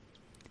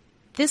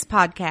This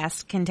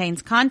podcast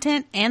contains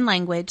content and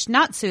language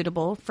not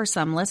suitable for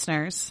some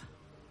listeners.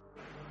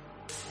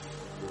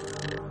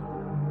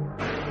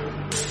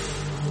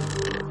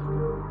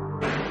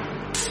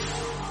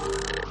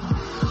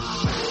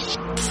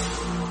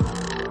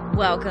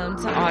 Welcome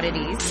to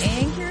Oddities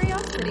and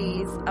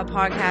Curiosities, a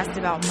podcast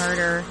about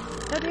murder,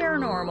 the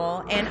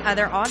paranormal, and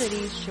other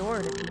oddities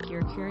sure to pique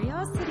your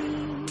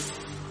curiosity.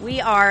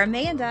 We are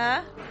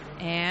Amanda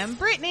And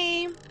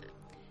Brittany.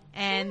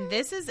 And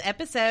this is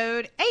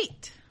episode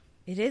 8.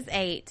 It is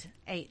 8.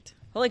 8.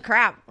 Holy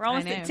crap, we're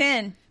almost I know. at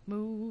 10.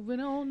 Moving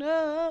on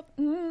up.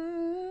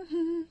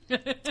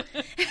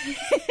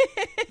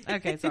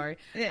 Okay, sorry.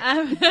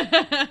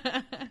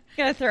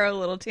 Gonna throw a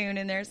little tune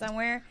in there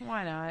somewhere.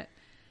 Why not?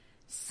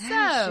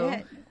 So,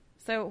 Shit.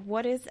 So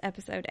what is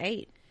episode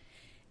 8?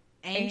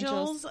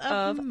 Angels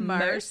of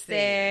Mercy.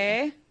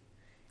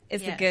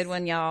 It's Yes. a good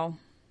one, y'all.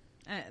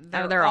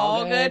 They're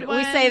all good.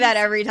 We say that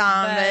every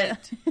time,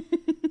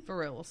 but for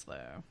reals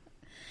though.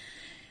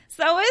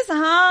 so it's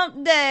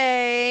hump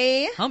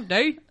day. Hump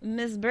day.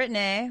 Miss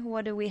Brittany,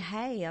 what do we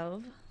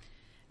have?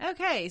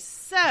 Okay,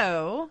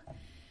 so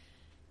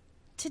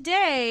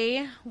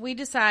today we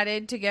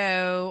decided to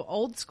go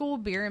old school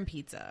beer and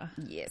pizza.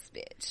 Yes,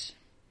 bitch.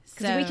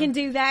 Because So- we can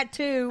do that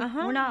too.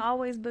 Uh-huh. We're not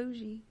always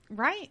bougie.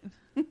 Right.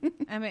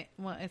 I mean,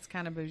 well, it's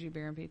kind of bougie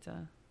beer and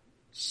pizza.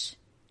 Shh.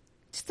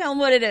 Just tell them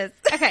what it is.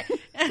 Okay.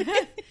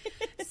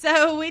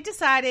 So we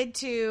decided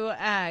to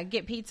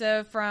get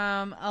pizza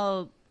from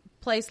a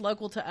place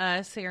local to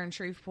us here in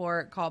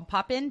Shreveport called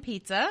Pop In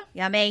Pizza.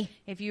 Yummy.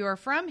 If you are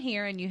from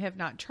here and you have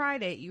not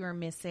tried it, you are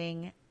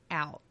missing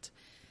out.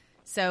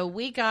 So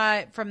we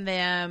got from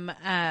them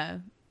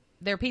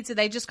their pizza.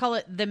 They just call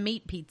it the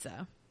meat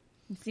pizza.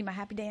 You see my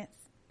happy dance?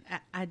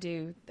 I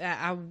do.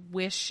 I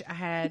wish I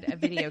had a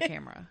video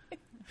camera.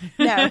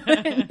 No.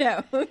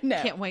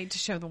 No. Can't wait to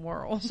show the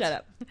world. Shut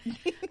up.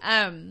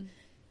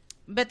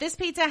 But this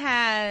pizza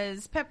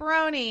has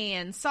pepperoni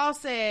and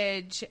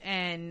sausage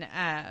and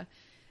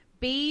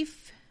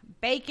beef,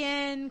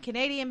 bacon,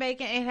 Canadian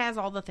bacon. It has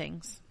all the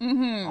things,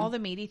 all the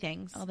meaty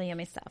things, All the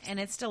yummy stuff. and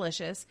it's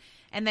delicious.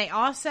 And they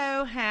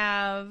also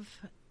have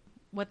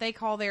what they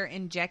call their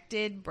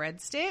injected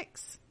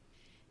breadsticks.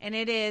 And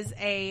it is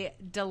a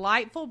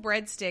delightful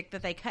breadstick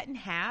that they cut in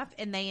half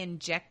and they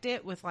inject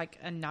it with like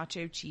a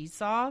nacho cheese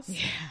sauce.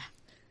 Yeah.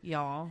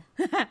 Y'all.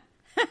 I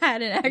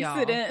had an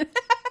accident.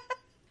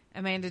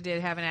 Amanda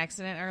did have an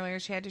accident earlier.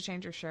 She had to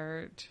change her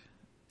shirt.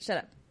 Shut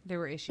up. There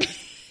were issues.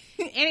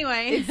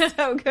 Anyway. It's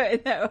so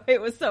good, though.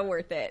 It was so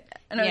worth it.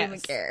 I don't Yes. even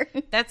care.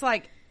 That's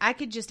like, I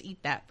could just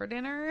eat that for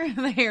dinner.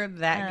 They're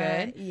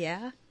that good.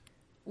 Yeah.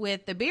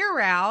 With the beer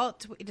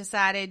route, we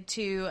decided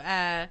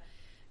to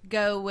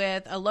go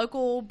with a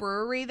local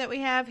brewery that we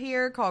have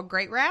here called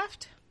Great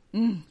Raft.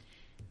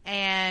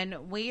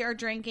 And we are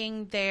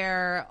drinking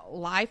their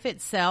Life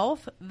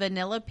Itself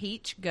Vanilla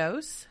Peach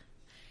Ghost.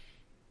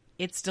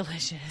 It's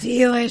delicious.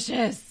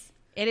 Delicious.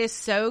 It is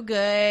so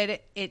good.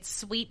 It's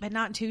sweet, but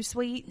not too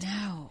sweet.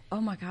 No.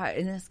 Oh, my God.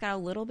 And it's got a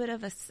little bit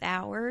of a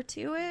sour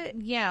to it.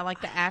 Yeah,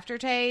 like the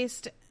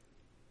aftertaste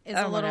is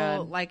Oh a my little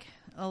God. like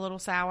a little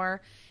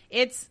sour.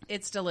 It's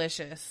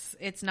delicious.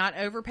 It's not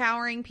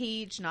overpowering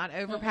peach, not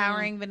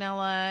overpowering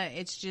vanilla.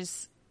 It's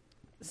just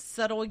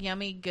subtle,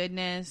 yummy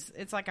goodness.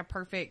 It's like a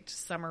perfect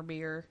summer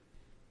beer.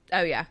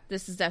 Oh, yeah.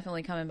 This is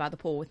definitely coming by the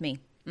pool with me.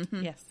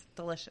 Yes,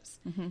 delicious.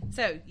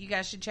 So you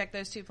guys should check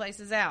those two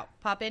places out: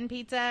 Pop In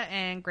Pizza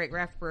and Great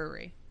Raft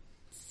Brewery.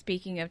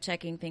 Speaking of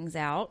checking things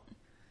out,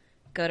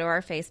 go to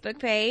our Facebook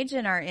page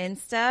and our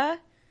Insta.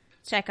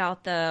 Check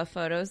out the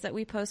photos that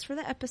we post for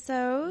the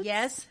episodes.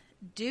 Yes,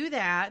 do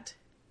that.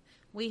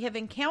 We have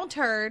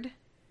encountered,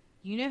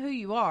 you know who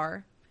you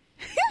are,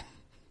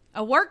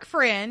 a work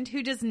friend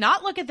who does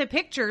not look at the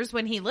pictures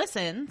when he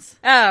listens.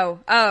 Oh,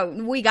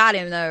 we got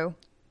him though.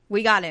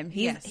 We got him.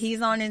 Yes.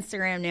 He's on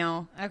Instagram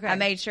now. Okay. I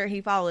made sure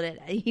he followed it.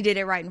 He did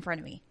it right in front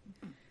of me.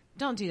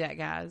 Don't do that,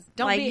 guys.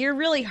 Don't Like, be you're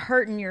really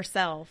hurting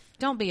yourself.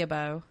 don't be a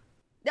beau.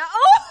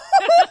 Oh!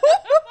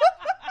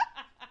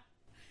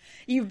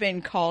 You've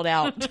been called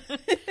out.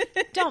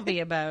 Don't be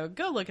a beau.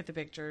 Go look at the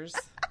pictures.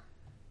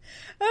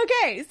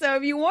 Okay, so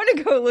if you want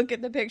to go look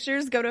at the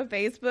pictures, go to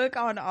Facebook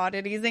on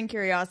Oddities and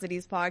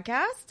Curiosities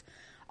Podcast,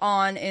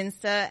 on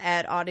Insta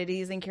at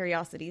Oddities and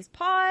Curiosities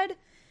Pod.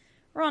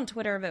 We're on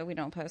Twitter, but we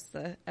don't post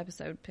the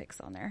episode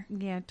pics on there.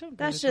 Yeah, don't.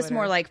 Go That's to just Twitter.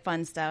 more like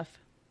fun stuff.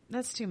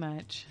 That's too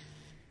much.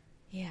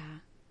 Yeah.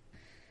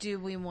 Do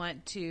we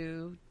want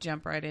to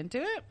jump right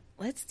into it?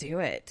 Let's do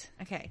it.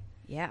 Okay.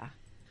 Yeah.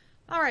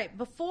 All right.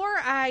 Before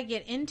I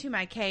get into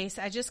my case,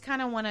 I just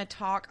kind of want to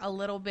talk a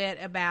little bit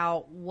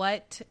about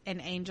what an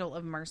angel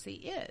of mercy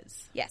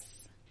is. Yes.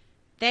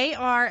 They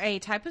are a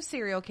type of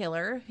serial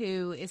killer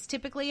who is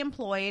typically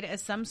employed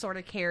as some sort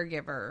of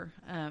caregiver,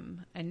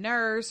 a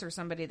nurse or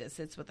somebody that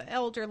sits with the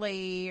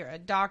elderly or a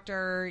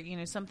doctor,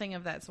 something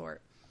of that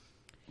sort.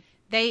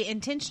 They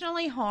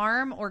intentionally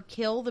harm or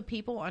kill the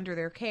people under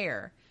their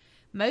care.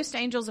 Most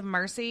angels of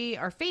mercy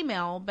are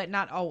female, but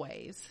not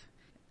always.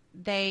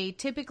 they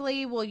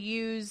typically will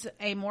use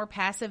a more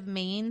passive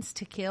means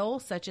to kill,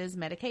 such as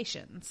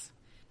medications.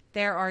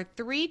 There are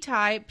 3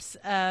 types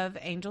of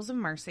angels of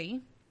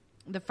mercy.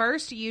 The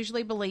first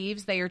usually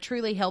believes they are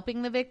truly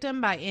helping the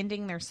victim by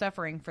ending their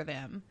suffering for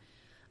them.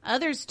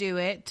 Others do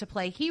it to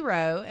play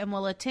hero and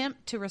will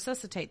attempt to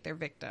resuscitate their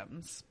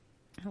victims.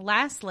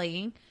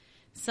 Lastly,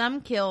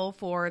 some kill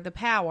for the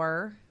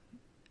power,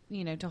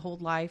 to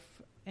hold life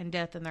and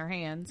death in their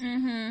hands,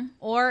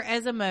 or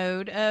as a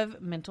mode of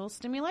mental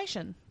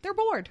stimulation. They're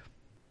bored.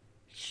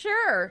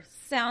 Sure.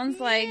 Sounds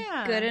like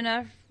good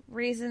enough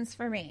reasons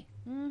for me.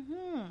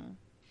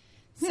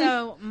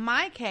 So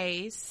my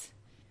case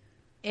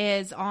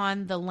is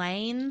on the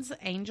Lane's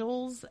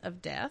Angels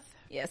of Death.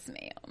 Yes,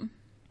 ma'am.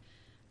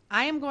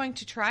 I am going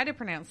to try to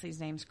pronounce these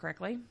names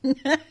correctly.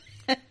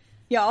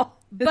 Y'all.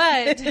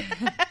 But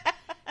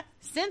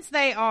since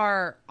they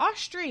are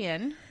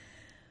Austrian,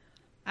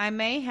 I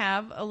may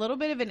have a little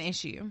bit of an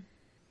issue.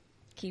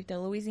 Keep the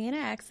Louisiana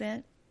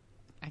accent.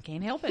 I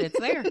can't help it. It's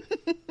there.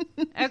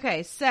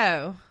 Okay,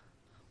 so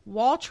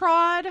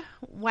Waltraud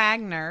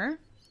Wagner.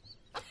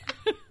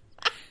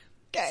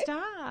 Okay.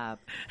 Stop.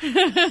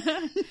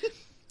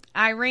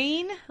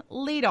 Irene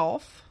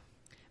Liedolf,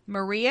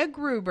 Maria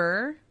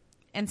Gruber,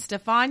 and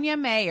Stefania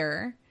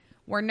Mayer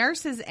were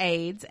nurses'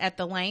 aides at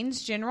the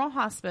Lane's General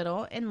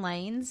Hospital in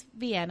Lane's,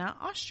 Vienna,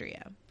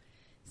 Austria.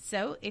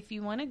 So if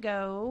you want to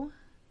go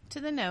to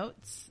the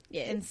notes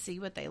and see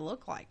what they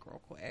look like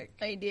real quick.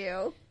 I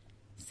do.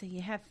 So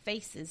you have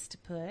faces to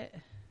put.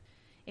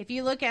 If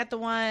you look at the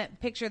one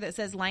picture that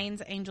says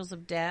Lane's Angels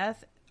of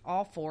Death,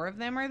 all 4 of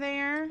them are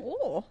there.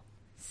 Oh.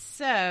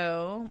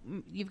 So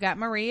you've got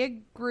Maria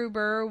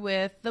Gruber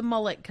with the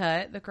mullet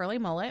cut, the curly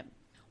mullet.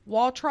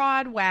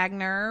 Waltraud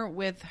Wagner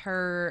with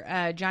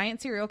her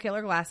giant serial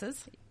killer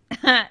glasses.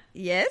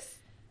 Yes.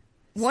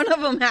 One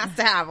of them has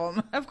to have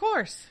them. Of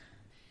course.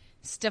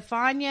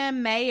 Stefania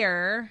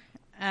Mayer.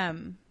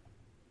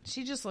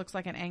 She just looks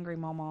like an angry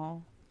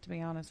mama, to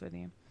be honest with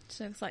you.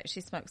 She looks like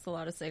she smokes a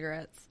lot of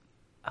cigarettes.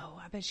 Oh,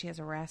 I bet she has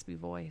a raspy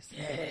voice.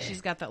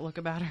 She's got that look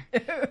about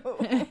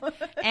her.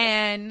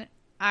 And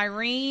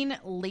Irene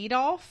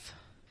Liedolf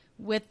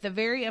with the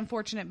very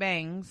unfortunate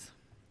bangs.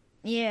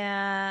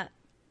 Yeah.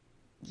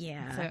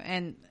 Yeah. So,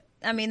 and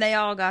I mean, they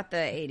all got the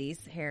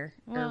 80s hair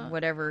or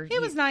whatever.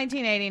 It was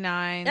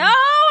 1989.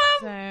 Oh,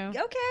 so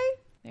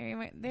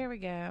okay. There we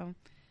go.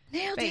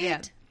 Nailed But it.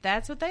 yeah,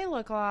 that's what they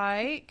look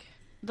like.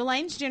 The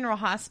Lane's General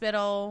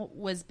Hospital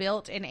was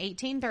built in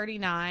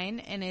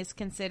 1839 and is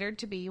considered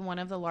to be one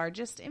of the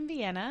largest in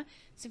Vienna.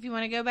 So if you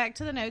want to go back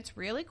to the notes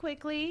really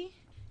quickly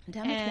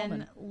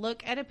and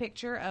look at a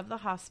picture of the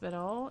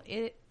hospital,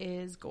 it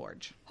is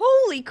gorge.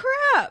 Holy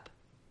crap.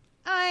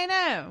 I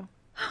know.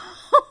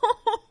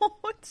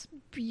 It's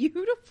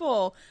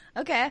beautiful.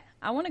 Okay,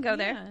 I want to go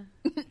there.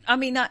 I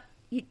mean, not...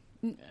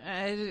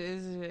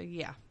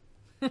 yeah.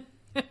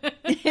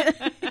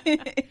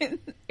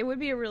 It would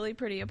be a really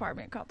pretty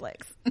apartment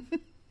complex.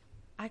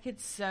 I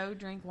could so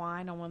drink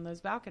wine on one of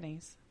those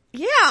balconies.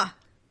 Yeah.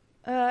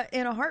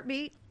 In a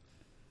heartbeat.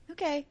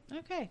 Okay.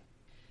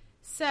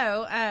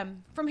 So,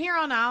 from here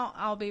on out,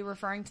 I'll be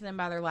referring to them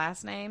by their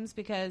last names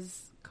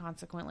because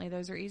consequently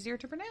those are easier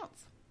to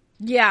pronounce.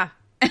 Yeah.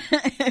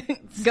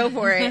 Go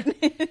for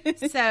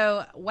it.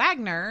 So,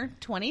 Wagner,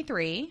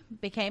 23,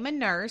 became a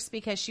nurse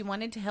because she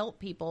wanted to help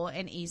people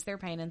and ease their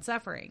pain and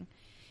suffering.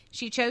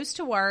 She chose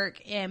to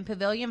work in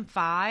Pavilion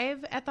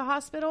 5 at the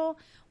hospital,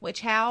 which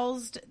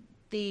housed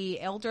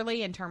the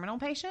elderly and terminal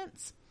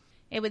patients.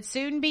 It would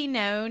soon be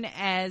known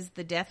as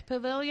the Death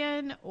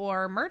Pavilion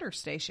or Murder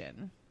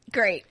Station.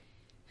 Great.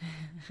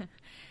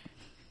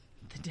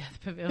 The Death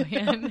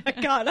Pavilion. Oh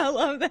my God, I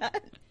love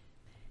that.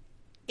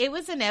 It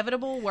was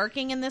inevitable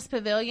working in this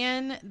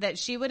pavilion that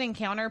she would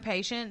encounter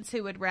patients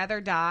who would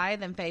rather die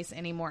than face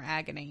any more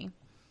agony.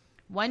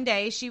 One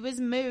day, she was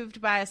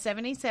moved by a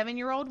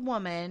 77-year-old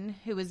woman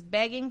who was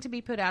begging to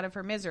be put out of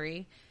her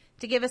misery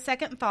to give a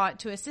second thought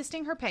to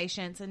assisting her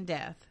patients in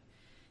death.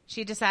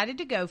 She decided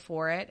to go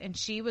for it, and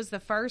she was the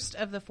first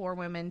of the 4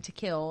 women to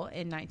kill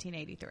in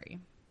 1983.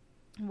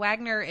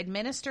 Wagner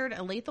administered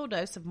a lethal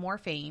dose of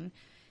morphine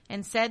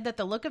and said that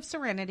the look of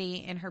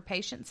serenity in her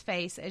patient's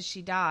face as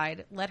she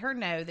died let her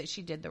know that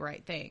she did the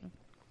right thing.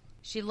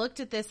 She looked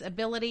at this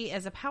ability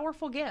as a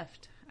powerful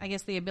gift. I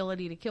guess the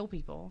ability to kill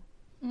people.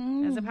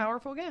 As a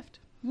powerful gift.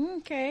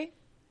 Okay.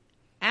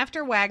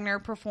 After Wagner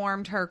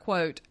performed her,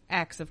 quote,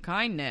 acts of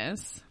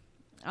kindness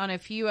on a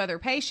few other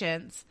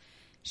patients,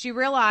 she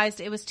realized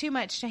it was too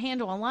much to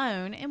handle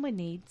alone and would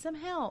need some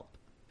help.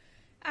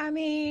 I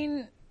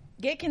mean,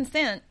 get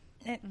consent.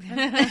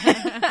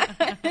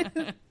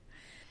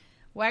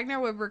 Wagner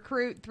would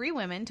recruit 3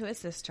 women to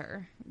assist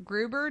her.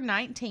 Gruber,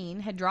 19,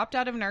 had dropped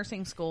out of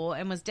nursing school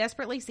and was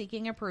desperately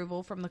seeking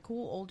approval from the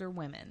cool older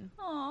women.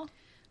 Aw.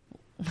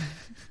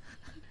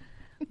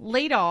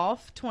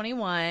 Liedolf,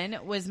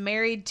 21, was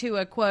married to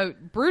a,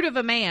 quote, brute of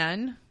a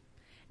man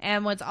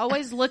and was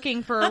always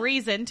looking for a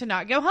reason to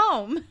not go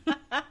home.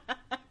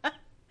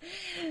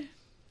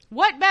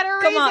 What better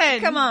reason?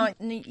 Come on.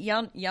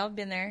 Y'all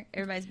been there.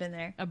 Everybody's been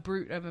there. A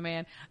brute of a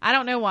man. I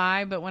don't know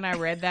why, but when I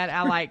read that,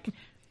 I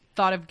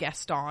thought of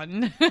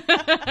Gaston.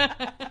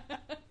 I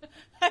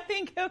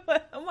think of,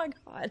 oh my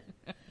God.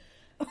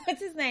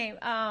 What's his name?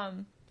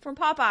 From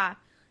Popeye.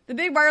 The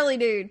big burly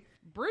dude.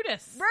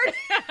 Brutus.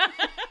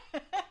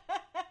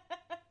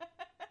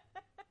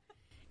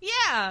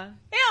 Yeah.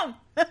 Him.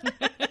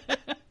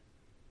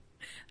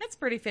 That's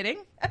pretty fitting.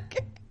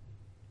 Okay.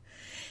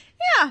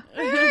 Yeah.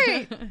 All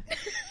right.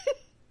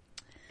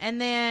 And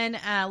then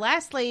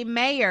lastly,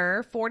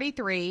 Mayer,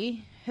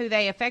 43, who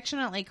they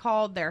affectionately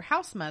called their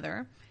house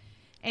mother,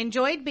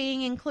 enjoyed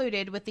being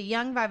included with the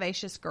young,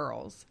 vivacious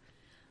girls.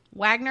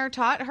 Wagner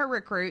taught her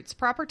recruits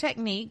proper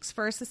techniques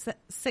for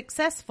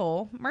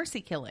successful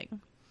mercy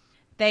killing.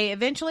 They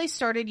eventually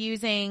started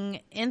using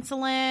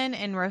insulin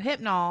and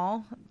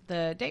Rohypnol,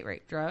 the date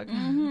rape drug,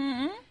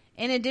 in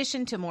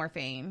addition to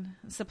morphine.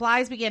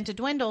 Supplies began to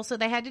dwindle, so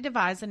they had to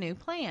devise a new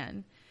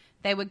plan.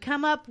 They would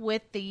come up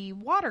with the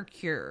water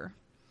cure.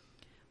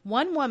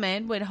 One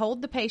woman would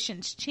hold the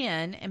patient's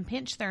chin and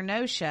pinch their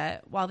nose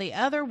shut, while the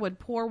other would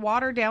pour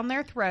water down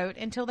their throat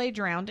until they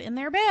drowned in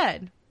their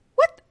bed.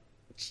 What?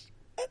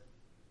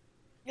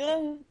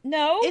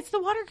 No. It's the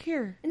water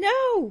cure.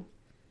 No.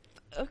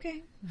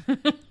 Okay.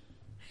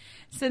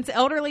 Since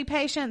elderly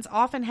patients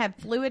often had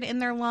fluid in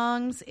their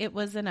lungs, it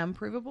was an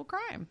unprovable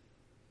crime.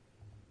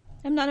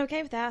 I'm not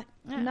okay with that.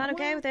 I'm not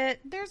okay with it.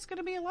 There's going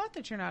to be a lot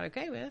that you're not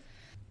okay with.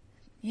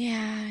 Yeah,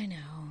 I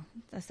know.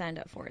 I signed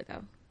up for it,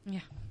 though.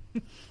 Yeah.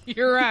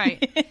 You're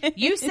right.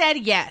 You said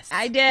yes.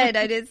 I did.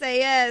 I did say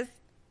yes.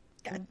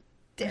 God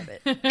damn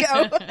it. Go.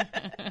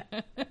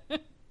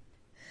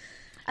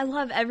 I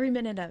love every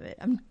minute of it.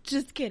 I'm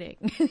just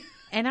kidding.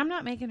 And I'm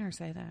not making her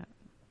say that.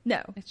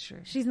 No. It's true.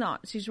 She's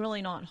not. She's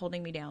really not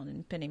holding me down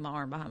and pinning my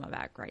arm behind my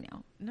back right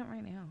now. Not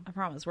right now. I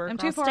promise. We're I'm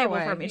across too far the table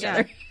away. from each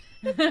Yeah.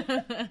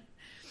 other.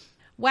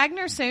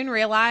 Wagner soon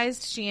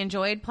realized she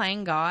enjoyed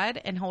playing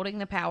God and holding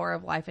the power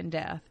of life and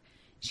death.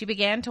 She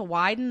began to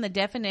widen the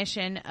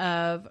definition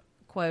of,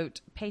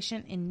 quote,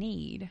 patient in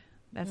need.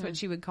 That's what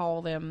she would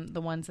call them,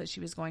 the ones that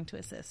she was going to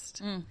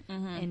assist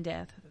in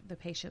death, the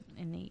patient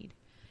in need.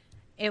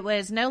 It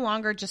was no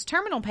longer just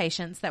terminal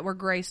patients that were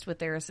graced with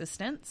their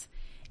assistance.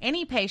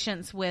 Any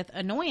patients with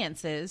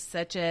annoyances,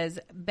 such as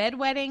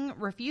bedwetting,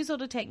 refusal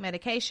to take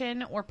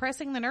medication, or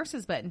pressing the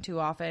nurse's button too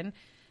often,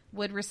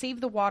 would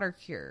receive the water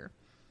cure.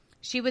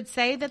 She would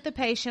say that the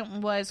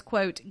patient was,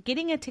 quote,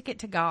 getting a ticket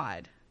to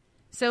God.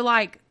 So,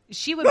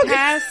 she would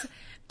pass...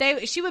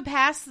 She would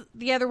pass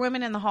the other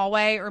women in the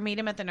hallway or meet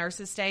them at the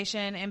nurse's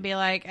station and be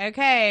like,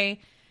 okay,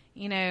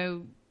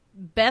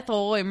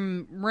 Bethel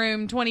in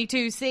room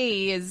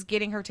 22C is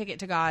getting her ticket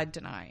to God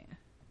tonight.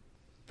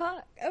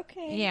 Fuck.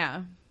 Okay.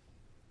 Yeah.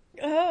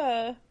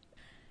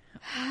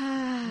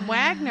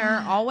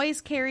 Wagner always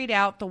carried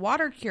out the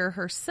water cure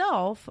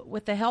herself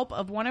with the help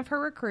of one of her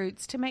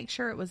recruits to make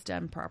sure it was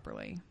done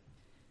properly.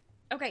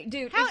 Okay,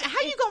 dude.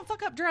 How you gonna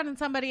fuck up drowning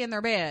somebody in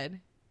their bed?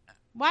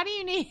 Why do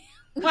you need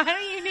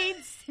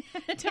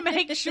to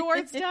make sure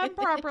it's done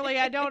properly?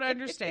 I don't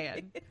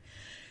understand.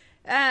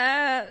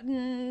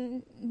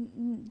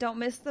 Don't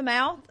miss the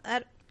mouth.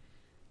 I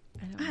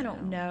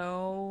don't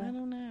know. I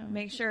don't know.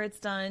 Make sure it's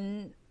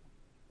done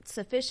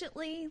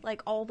sufficiently,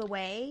 all the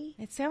way.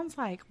 It sounds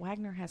like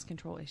Wagner has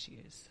control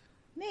issues.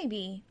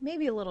 Maybe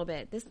a little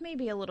bit. This may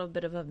be a little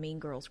bit of a Mean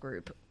Girls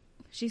group.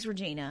 She's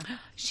Regina.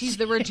 She's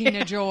the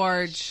Regina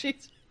George.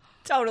 She's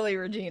totally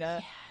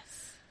Regina.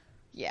 Yes.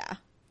 Yeah.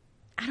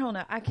 I don't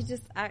know.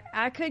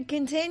 I could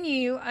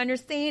continue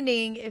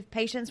understanding if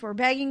patients were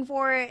begging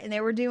for it and they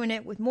were doing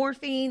it with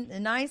morphine the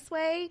nice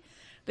way,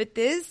 but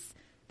this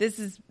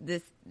is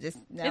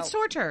no. It's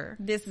torture.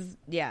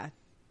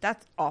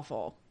 That's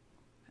awful.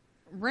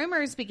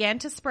 Rumors began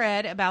to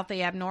spread about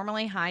the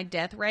abnormally high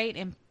death rate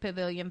in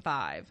Pavilion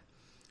 5.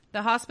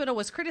 The hospital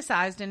was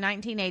criticized in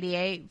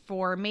 1988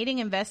 for meeting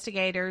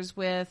investigators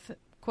with,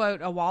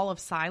 quote, a wall of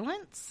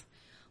silence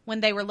when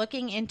they were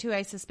looking into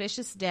a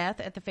suspicious death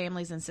at the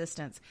family's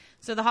insistence.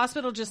 So the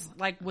hospital just,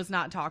 was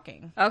not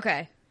talking.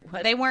 Okay.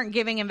 They weren't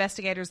giving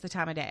investigators the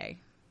time of day.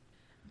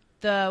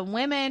 The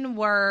women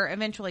were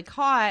eventually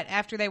caught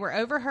after they were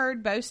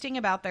overheard boasting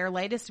about their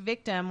latest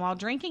victim while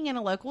drinking in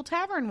a local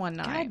tavern one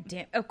night. God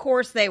damn. Of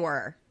course they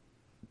were.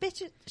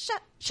 Bitches, shut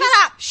up.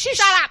 Shush.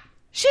 Shut up.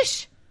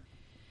 Shush.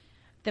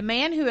 The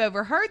man who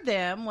overheard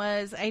them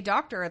was a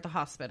doctor at the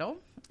hospital,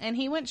 and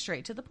he went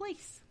straight to the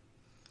police.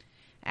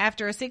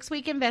 After a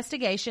 6-week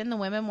investigation, the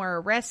women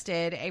were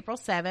arrested April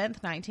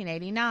 7th,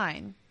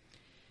 1989.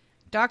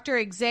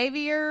 Dr.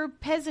 Xavier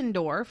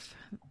Pezendorf,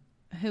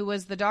 who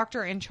was the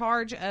doctor in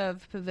charge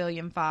of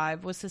Pavilion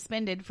 5, was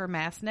suspended for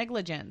mass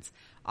negligence,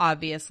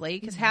 obviously,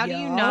 because how do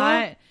you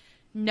not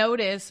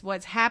notice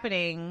what's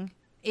happening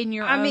in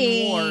your own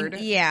ward?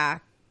 Yeah,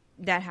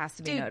 that has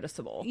to be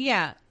noticeable.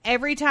 Yeah.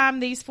 Every time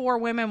these 4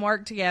 women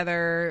work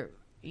together,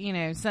 at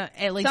least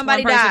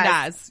somebody one person dies.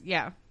 dies.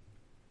 Yeah.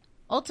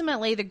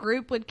 Ultimately, the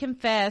group would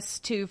confess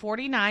to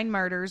 49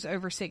 murders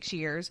over 6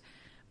 years,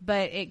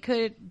 but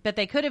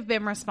they could have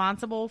been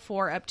responsible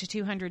for up to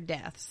 200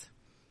 deaths.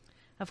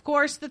 Of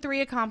course, the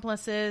 3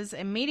 accomplices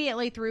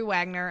immediately threw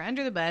Wagner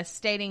under the bus,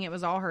 stating it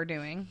was all her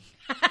doing.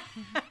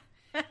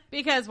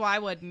 Because why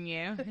wouldn't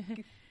you?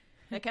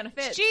 That kind of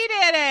fits. She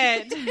did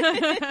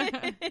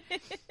it!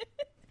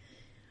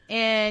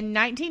 In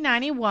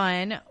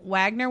 1991,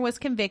 Wagner was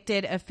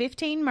convicted of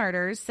 15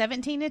 murders,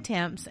 17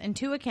 attempts, and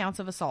 2 accounts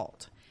of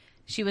assault.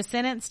 She was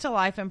sentenced to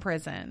life in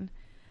prison.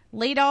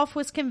 Leadoff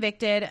was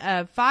convicted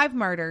of 5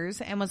 murders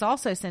and was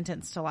also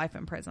sentenced to life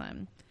in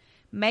prison.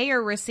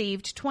 Mayer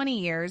received 20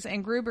 years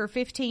and Gruber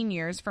 15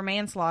 years for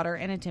manslaughter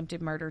and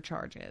attempted murder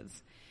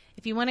charges.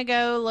 If you want to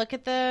go look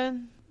at the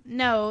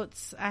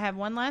notes, I have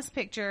one last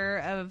picture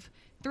of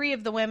 3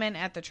 of the women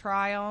at the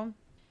trial.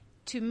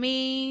 To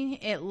me,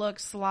 it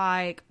looks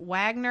like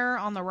Wagner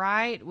on the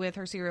right with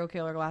her serial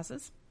killer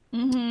glasses.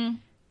 Mm-hmm.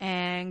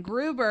 And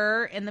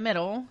Gruber in the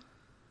middle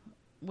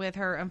with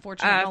her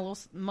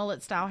unfortunate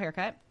mullet-style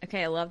haircut.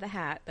 Okay, I love the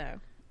hat, though.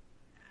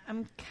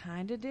 I'm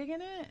kind of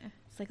digging it.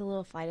 It's like a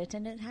little flight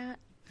attendant hat.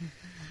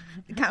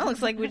 It kind of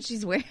looks like what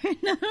she's wearing.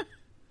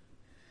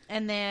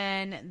 And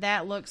then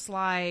that looks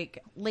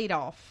like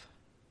Leadoff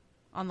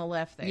on the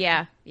left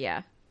there.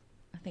 Yeah.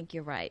 I think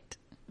you're right.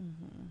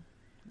 Mm-hmm.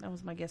 That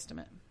was my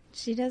guesstimate.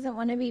 She doesn't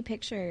want to be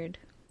pictured.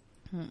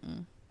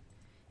 Mm-mm.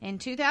 In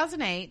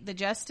 2008, the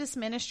Justice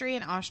Ministry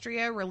in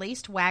Austria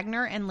released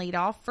Wagner and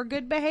Leadoff for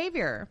good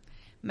behavior.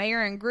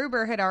 Mayer and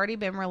Gruber had already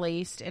been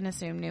released and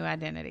assumed new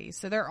identities.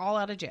 So they're all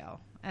out of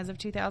jail. As of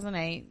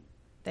 2008,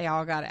 they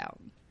all got out.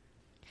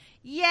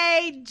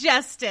 Yay,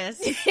 justice!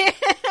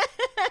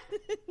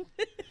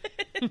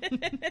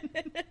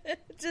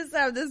 Just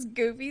have this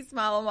goofy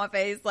smile on my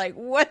face like,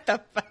 what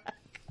the fuck?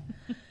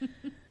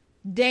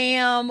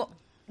 Damn.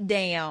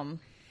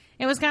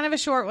 It was kind of a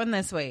short one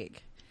this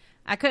week.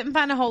 I couldn't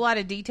find a whole lot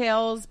of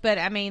details, but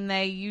I mean,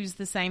 they used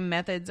the same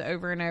methods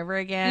over and over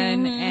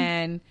again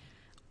and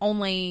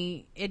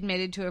only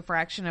admitted to a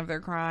fraction of their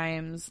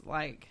crimes.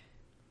 Like,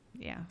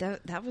 yeah.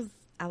 That was,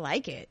 I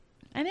like it.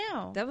 I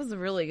know. That was a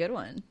really good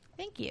one.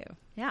 Thank you.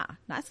 Yeah.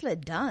 Nicely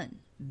done,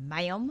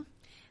 ma'am.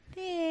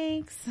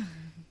 Thanks.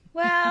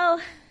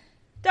 Well,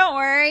 don't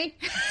worry.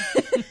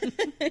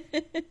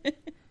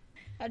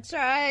 I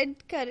tried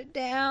to cut it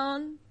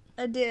down.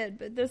 I did,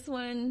 but this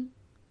one,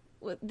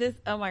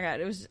 oh my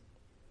God,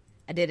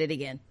 I did it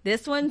again.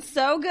 This one's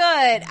so good.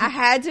 I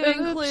had to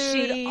include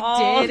she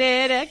all.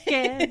 did it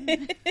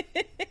again.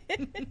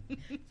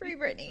 Free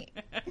Britney.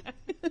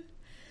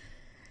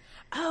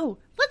 Oh,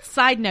 let's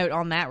side note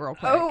on that real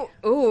quick.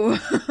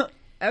 Oh,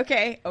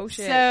 okay. Oh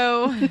shit.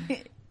 So,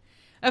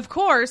 of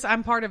course,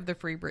 I'm part of the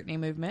Free Britney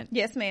movement.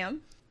 Yes,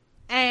 ma'am.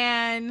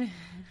 And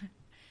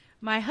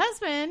my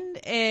husband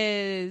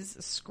is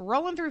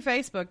scrolling through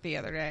Facebook the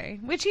other day,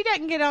 which he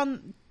doesn't get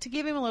on, to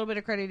give him a little bit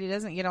of credit, he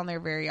doesn't get on there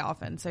very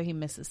often, so he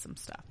misses some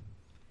stuff.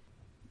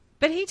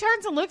 But he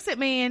turns and looks at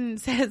me and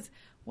says,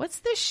 "What's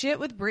this shit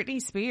with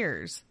Britney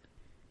Spears?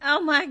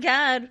 Oh my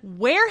God.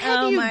 Where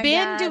have you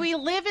been? God. Do we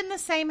live in the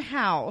same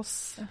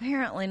house?"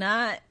 Apparently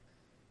not.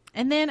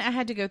 And then I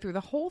had to go through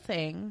the whole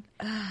thing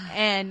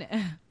and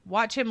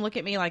watch him look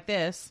at me like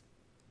this.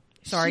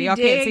 Sorry, y'all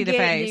can't see the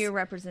face. New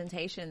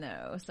representation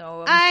though,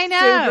 so I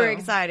know. Super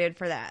excited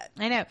for that.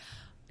 I know.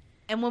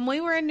 And when we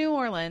were in New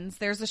Orleans,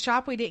 there's a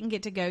shop we didn't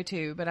get to go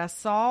to, but I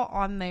saw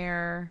on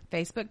their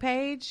Facebook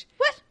page.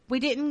 What? We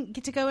didn't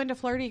get to go into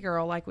Flirty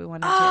Girl like we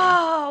wanted to.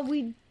 Oh,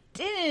 we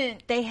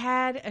didn't. They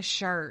had a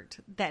shirt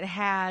that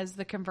has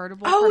the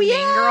convertible Oh, from yeah.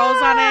 Mean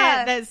Girls on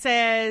it that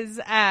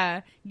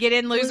says, "Get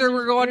in, loser,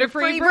 we're going to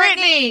Free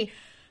Britney."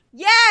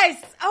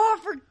 Yes. Oh,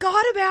 I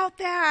forgot about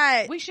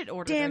that. We should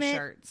order Damn those it.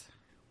 shirts.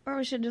 Or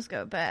we should just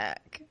go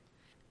back.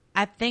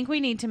 I think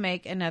we need to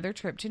make another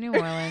trip to New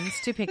Orleans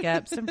to pick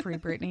up some Free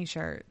Britney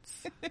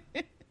shirts.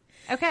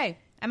 Okay.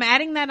 I'm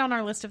adding that on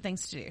our list of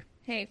things to do.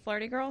 Hey,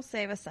 Flirty Girl,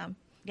 save us some.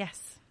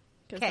 Yes.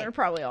 Because Okay. they're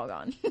probably all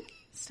gone.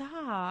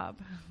 Stop.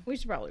 We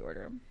should probably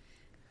order them.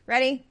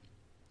 Ready?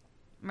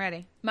 I'm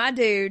ready. My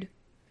dude.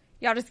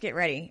 Y'all just get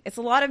ready. It's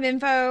a lot of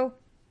info.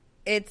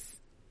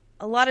 It's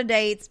a lot of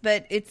dates,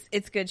 but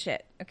it's good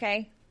shit.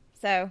 Okay?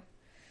 So,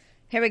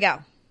 here we go.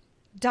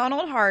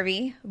 Donald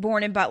Harvey,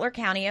 born in Butler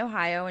County,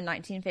 Ohio in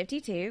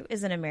 1952,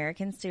 is an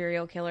American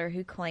serial killer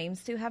who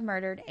claims to have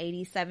murdered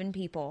 87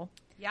 people.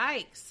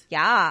 Yikes.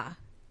 Yeah.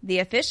 The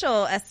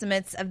official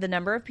estimates of the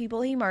number of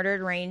people he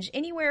murdered range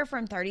anywhere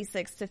from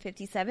 36 to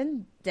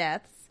 57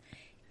 deaths.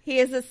 He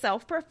is a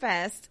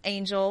self-professed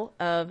angel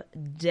of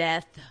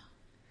death.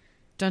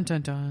 Dun,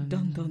 dun, dun.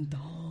 Dun, dun,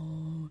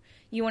 dun.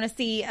 You want to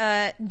see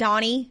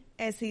Donnie,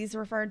 as he's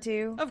referred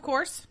to? Of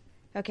course.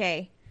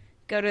 Okay.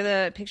 Go to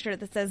the picture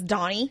that says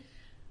Donnie.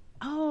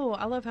 Oh,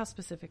 I love how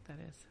specific that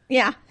is.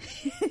 Yeah.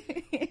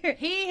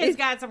 He has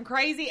got some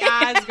crazy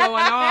eyes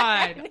going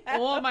on.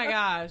 Oh my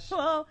gosh.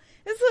 Well,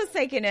 this was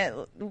taken at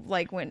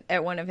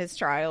at one of his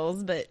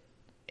trials, but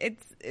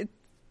it's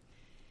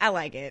I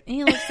like it.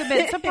 He looks a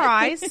bit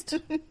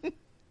surprised.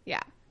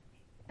 Yeah.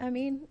 I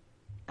mean,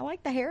 I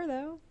like the hair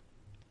though.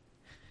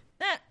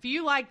 If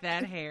you like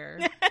that hair,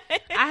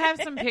 I have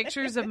some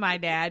pictures of my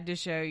dad to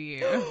show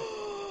you.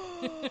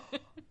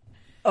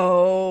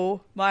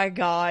 Oh my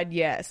God.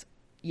 Yes.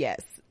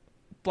 Yes.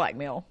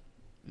 Blackmail.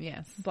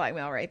 Yes.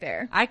 Blackmail right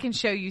there. I can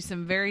show you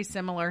some very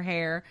similar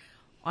hair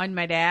on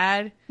my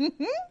dad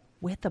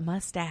with a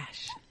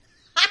mustache.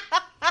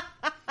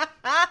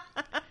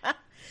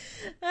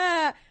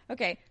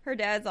 Okay. Her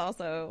dad's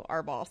also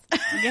our boss.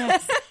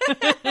 Yes.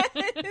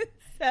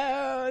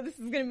 So this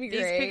is going to be These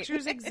great.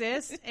 pictures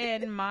exist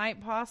and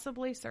might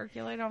possibly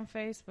circulate on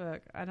Facebook.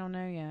 I don't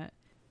know yet.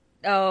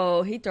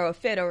 Oh, he'd throw a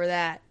fit over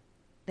that.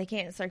 They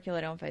can't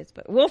circulate on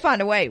Facebook. We'll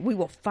find a way. We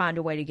will find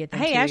a way to get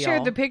them Hey, to I y'all.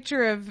 shared the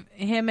picture of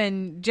him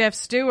and Jeff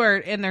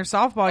Stewart in their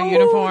softball Oh,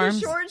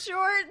 uniforms. the short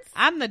shorts.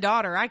 I'm the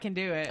daughter. I can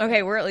do it.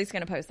 Okay, we're at least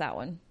going to post that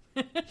one.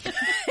 We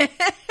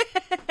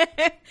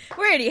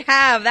already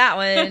have that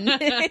one.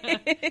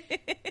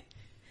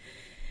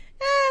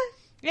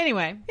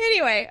 Anyway,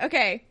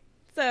 Okay.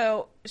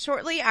 So,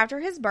 shortly after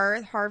his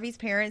birth, Harvey's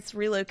parents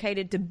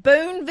relocated to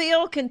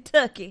Booneville,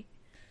 Kentucky.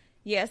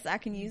 Yes, I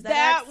can use that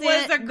that was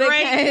accent a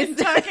great because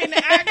Kentucky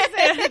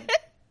accent.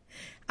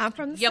 I'm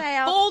from the You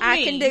South. fooled I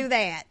me. can do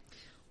that.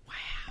 Wow.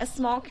 A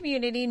small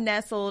community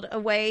nestled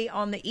away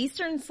on the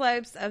eastern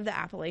slopes of the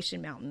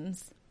Appalachian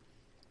Mountains.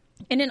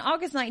 In an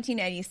August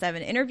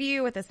 1987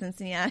 interview with a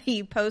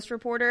Cincinnati Post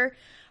reporter,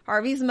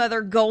 Harvey's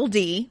mother,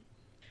 Goldie,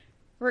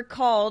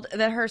 recalled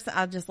that her son,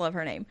 I just love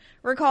her name,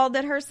 recalled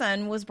that her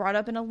son was brought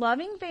up in a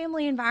loving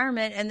family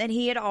environment and that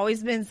he had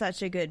always been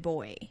such a good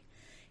boy.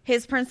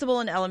 His principal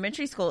in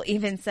elementary school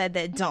even said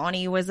that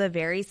Donnie was a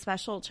very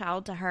special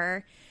child to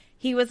her.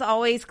 He was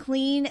always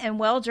clean and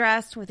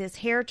well-dressed with his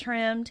hair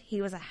trimmed.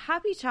 He was a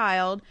happy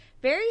child,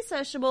 very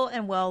sociable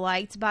and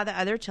well-liked by the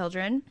other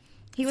children.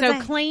 He was So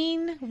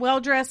clean,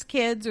 well-dressed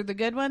kids are the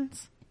good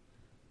ones?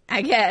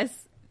 I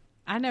guess.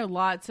 I know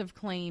lots of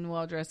clean,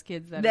 well-dressed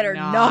kids that That are are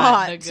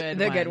not not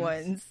the good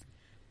ones.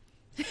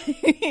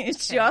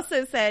 She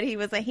also said he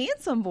was a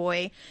handsome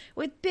boy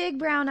with big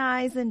brown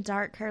eyes and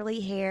dark curly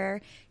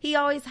hair. He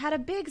always had a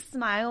big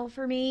smile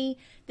for me.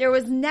 There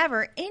was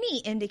never any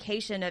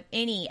indication of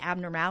any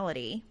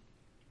abnormality.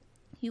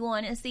 You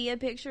want to see a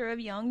picture of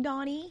young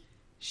Donnie?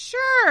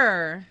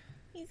 Sure.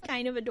 He's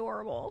kind of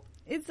adorable.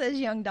 It says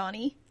young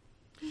Donnie.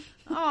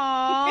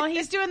 Aw,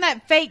 he's doing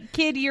that fake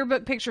kid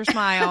yearbook picture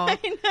smile. I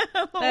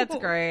know. That's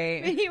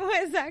great. He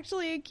was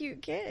actually a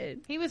cute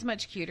kid. He was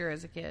much cuter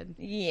as a kid.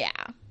 Yeah.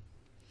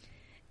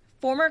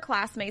 Former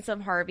classmates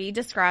of Harvey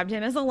described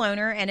him as a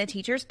loner and a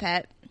teacher's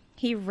pet.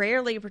 He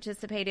rarely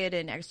participated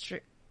in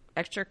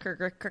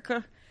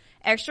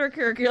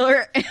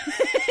extracurricular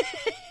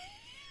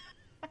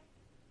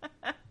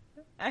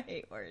I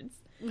hate words.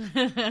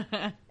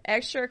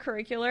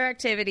 Extracurricular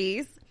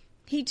activities.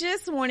 He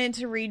just wanted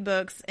to read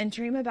books and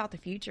dream about the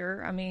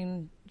future. I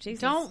mean,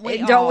 Jesus. Don't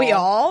we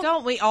all?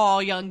 Don't we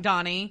all, young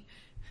Donnie?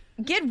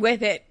 Get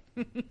with it.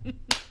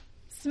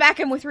 Smack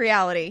him with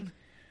reality.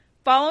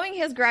 Following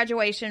his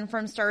graduation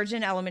from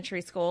Sturgeon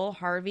Elementary School,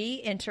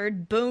 Harvey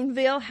entered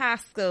Booneville High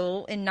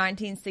School in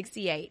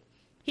 1968.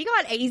 He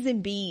got A's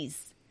and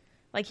B's.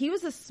 Like, he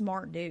was a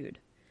smart dude.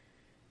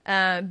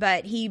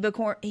 But he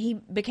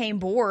became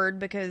bored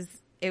because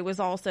it was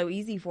all so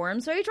easy for him,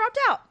 so he dropped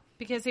out.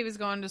 Because he was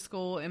going to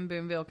school in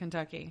Booneville,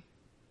 Kentucky.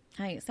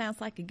 Hey, it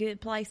sounds like a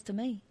good place to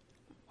me.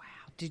 Wow.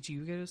 Did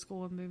you go to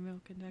school in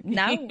Booneville, Kentucky?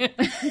 No.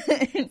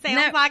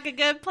 Sounds like a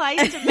good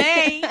place to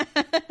me.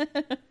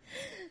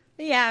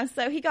 Yeah,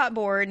 so he got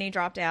bored and he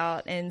dropped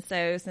out. And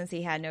so since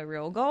he had no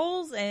real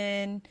goals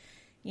and,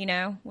 you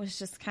know, was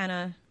just kind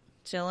of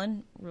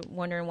chilling,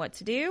 wondering what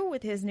to do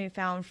with his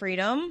newfound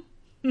freedom.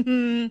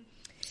 For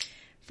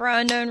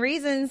unknown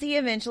reasons, he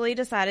eventually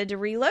decided to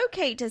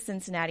relocate to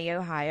Cincinnati,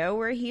 Ohio,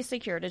 where he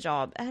secured a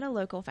job at a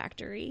local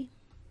factory.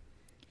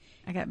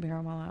 I got beer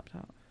on my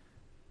laptop.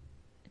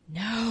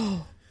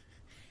 No.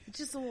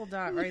 Just a little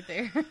dot right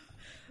there.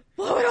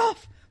 Blow it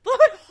off. Blow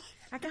it off.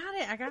 I got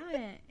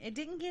it. It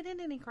didn't get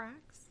in any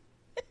cracks.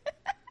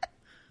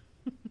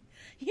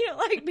 You don't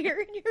like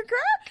beer in your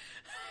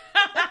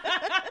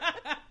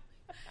crack?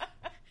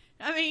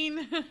 I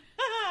mean,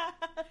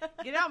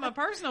 get out my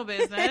personal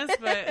business,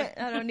 but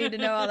I don't need to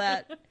know all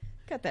that.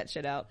 Cut that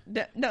shit out.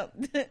 No,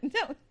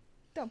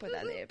 don't put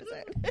that in the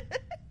episode.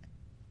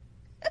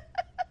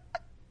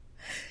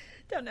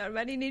 Don't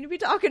nobody need to be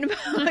talking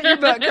about your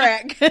butt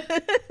crack.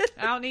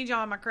 I don't need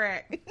y'all in my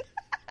crack.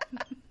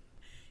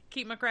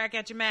 Keep my crack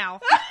at your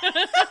mouth.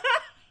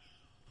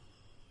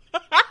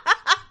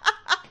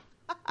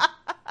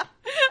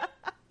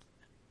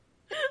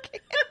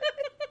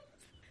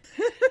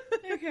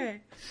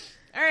 Okay.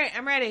 All right,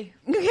 I'm ready.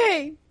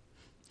 Okay.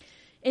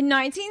 In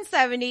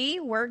 1970,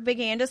 work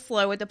began to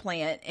slow at the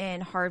plant,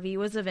 and Harvey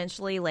was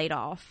eventually laid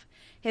off.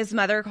 His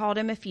mother called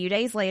him a few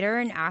days later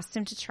and asked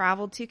him to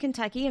travel to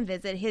Kentucky and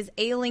visit his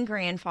ailing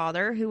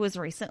grandfather, who was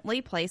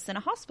recently placed in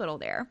a hospital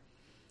there.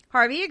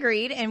 Harvey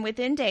agreed, and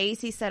within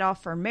days, he set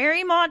off for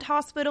Marymount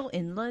Hospital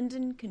in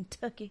London,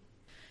 Kentucky.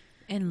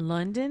 In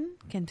London,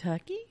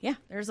 Kentucky? Yeah,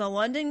 there's a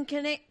London,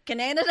 Canada.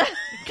 Canada.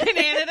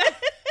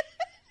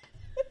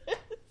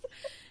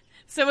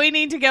 So we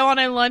need to go on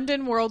a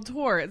London world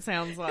tour, it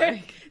sounds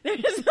like.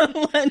 There's a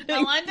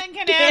London.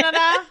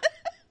 Canada.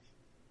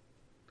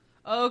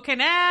 Oh,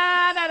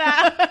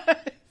 Canada.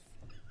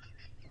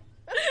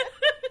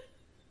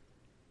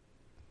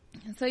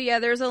 So yeah,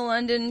 there's a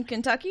London,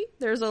 Kentucky,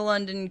 there's a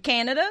London,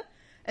 Canada,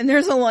 and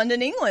there's a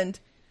London, England.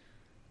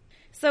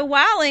 So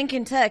while in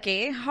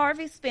Kentucky,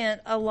 Harvey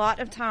spent a lot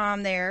of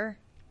time there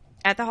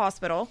at the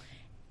hospital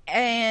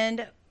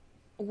and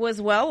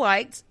was well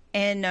liked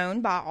and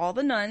known by all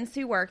the nuns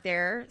who worked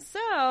there.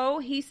 So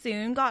he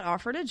soon got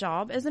offered a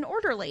job as an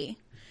orderly.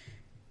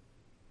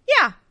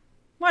 Yeah,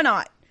 why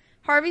not?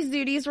 Harvey's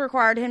duties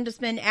required him to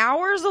spend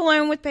hours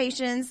alone with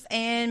patients,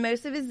 and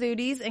most of his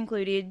duties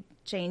included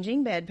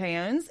changing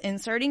bedpans,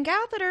 inserting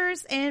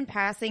catheters, and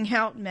passing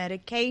out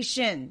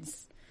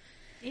medications.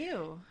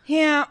 Ew.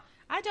 Yeah.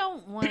 I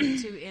don't want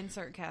to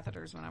insert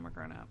catheters when I'm a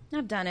grown-up.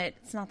 I've done it.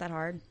 It's not that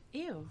hard.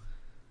 Ew.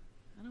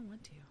 I don't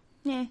want to.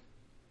 Yeah.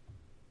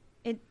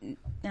 I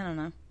don't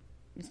know.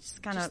 It's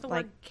just kind of the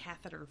like... word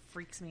catheter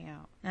freaks me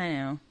out. I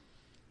know.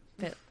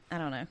 But I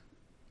don't know.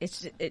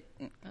 It's just...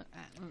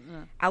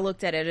 I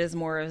looked at it as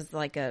more as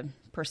like a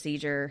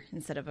procedure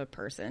instead of a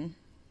person.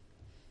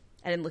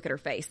 I didn't look at her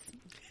face.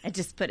 I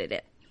just put it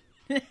in.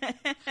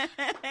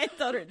 I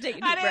told her to take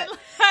a deep breath.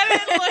 I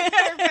didn't look at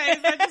her face.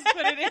 I just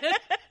put it in.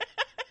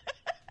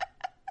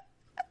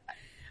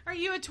 Are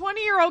you a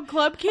 20-year-old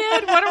club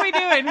kid? What are we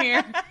doing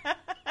here?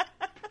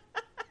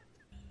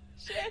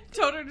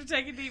 Told her to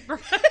take a deep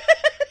breath.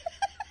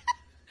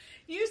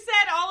 You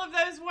said all of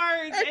those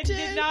words and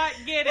did not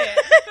get it.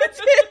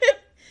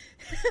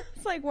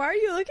 It's like, why are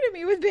you looking at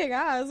me with big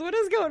eyes? What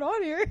is going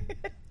on here?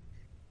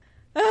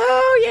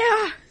 Oh,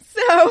 yeah.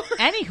 So.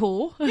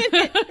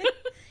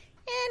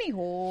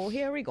 Anywho,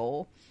 here we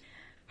go.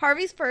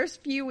 Harvey's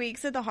first few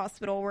weeks at the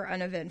hospital were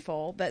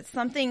uneventful, but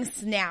something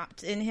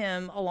snapped in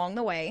him along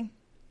the way.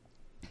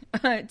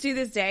 To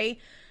this day,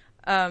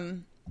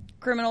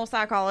 criminal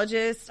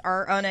psychologists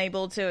are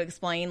unable to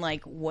explain,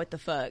 like, what the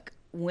fuck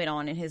went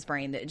on in his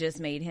brain that just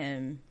made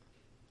him,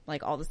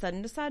 like, all of a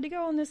sudden decide to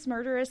go on this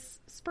murderous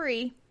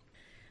spree.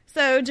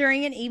 So,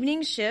 during an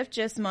evening shift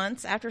just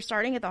months after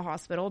starting at the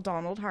hospital,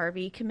 Donald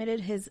Harvey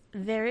committed his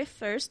very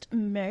first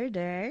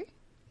murder.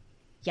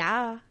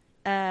 Yeah.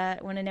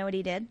 Want to know what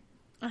he did?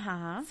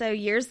 Uh-huh. So,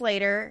 years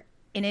later,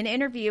 in an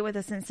interview with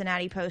a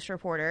Cincinnati Post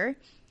reporter,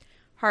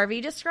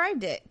 Harvey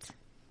described it.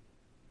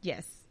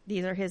 Yes,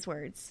 these are his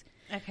words.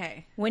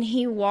 Okay. When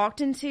he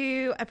walked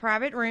into a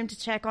private room to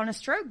check on a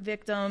stroke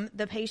victim,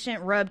 the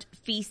patient rubbed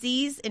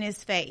feces in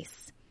his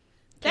face.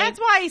 Okay? That's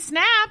why he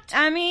snapped.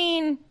 I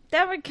mean,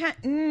 that would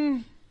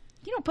you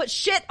don't put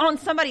shit on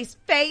somebody's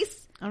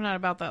face. I'm not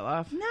about that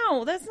life.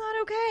 No, that's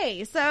not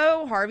okay.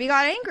 So Harvey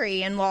got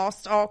angry and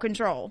lost all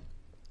control.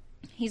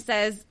 He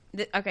says,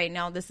 okay,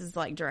 now this is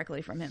like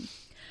directly from him.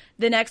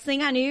 The next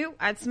thing I knew,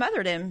 I'd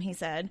smothered him, he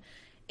said.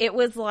 It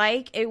was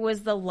like it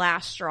was the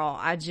last straw.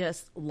 I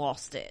just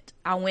lost it.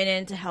 I went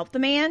in to help the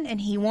man,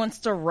 and he wants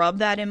to rub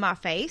that in my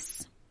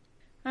face.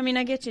 I mean,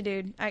 I get you,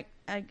 dude. I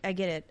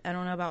get it. I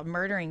don't know about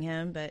murdering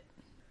him, but...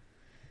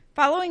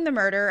 Following the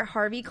murder,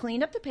 Harvey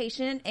cleaned up the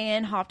patient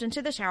and hopped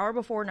into the shower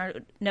before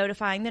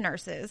notifying the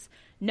nurses.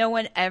 No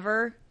one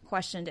ever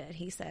questioned it,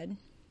 he said.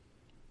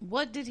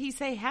 What did he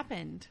say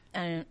happened?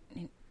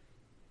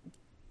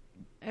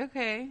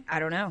 Okay. I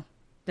don't know.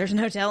 There's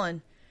no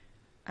telling.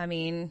 I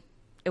mean...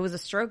 It was a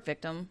stroke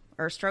victim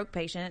or a stroke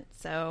patient,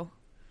 so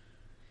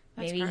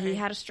maybe he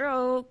had a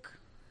stroke.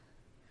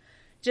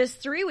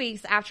 Just 3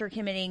 weeks after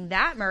committing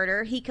that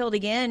murder, he killed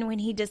again when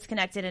he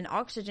disconnected an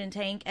oxygen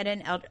tank at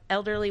an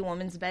elderly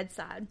woman's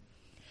bedside.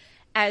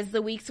 As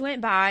the weeks went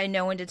by and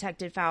no one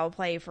detected foul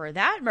play for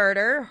that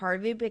murder,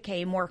 Harvey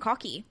became more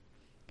cocky.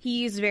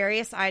 He used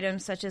various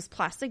items such as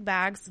plastic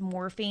bags,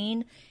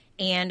 morphine,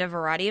 and a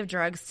variety of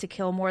drugs to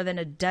kill more than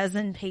a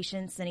dozen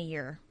patients in a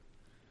year.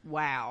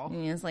 Wow.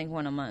 It's like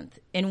one a month.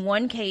 In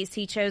one case,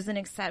 he chose an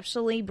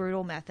exceptionally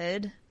brutal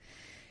method.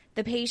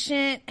 The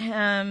patient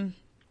had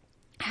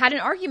an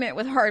argument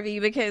with Harvey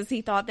because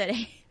he thought that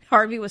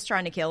Harvey was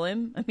trying to kill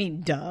him. I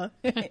mean, duh.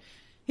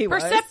 He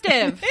was.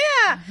 Perceptive.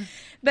 Yeah.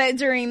 But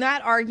during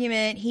that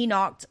argument, he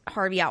knocked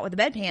Harvey out with a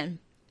bedpan.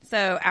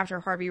 So after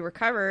Harvey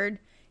recovered,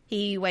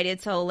 he waited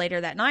till later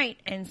that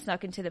night and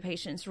snuck into the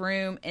patient's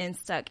room and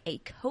stuck a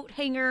coat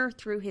hanger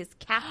through his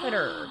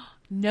catheter.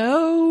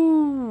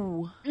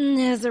 No.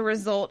 As a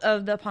result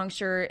of the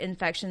puncture,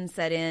 infection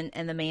set in,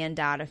 and the man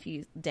died a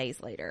few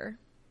days later.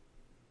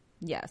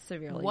 Yeah,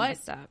 severely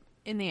messed up.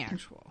 In the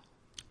actual?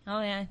 Oh,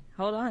 yeah.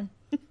 Hold on.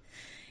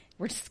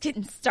 We're just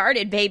getting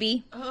started,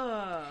 baby.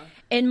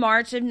 In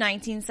March of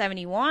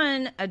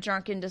 1971, a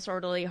drunken,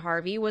 disorderly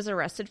Harvey was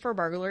arrested for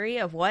burglary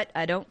of what?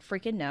 I don't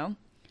freaking know.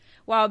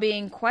 While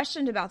being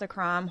questioned about the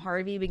crime,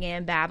 Harvey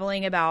began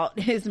babbling about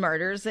his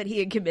murders that he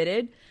had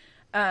committed.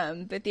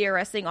 But the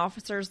arresting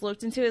officers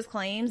looked into his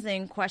claims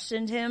and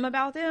questioned him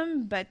about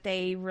them, but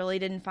they really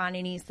didn't find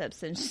any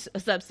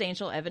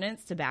substantial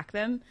evidence to back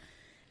them.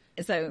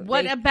 So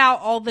what about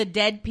all the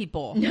dead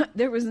people? No,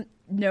 there was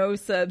no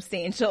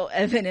substantial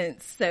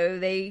evidence, so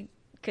they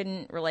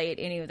couldn't relate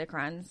any of the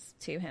crimes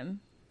to him.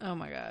 Oh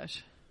my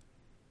gosh.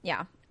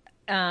 Yeah.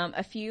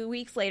 A few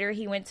weeks later,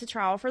 he went to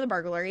trial for the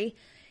burglary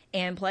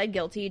and pled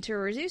guilty to a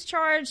reduced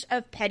charge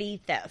of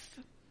petty theft.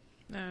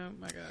 Oh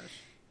my gosh.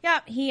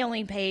 Yep, he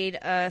only paid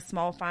a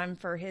small fine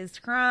for his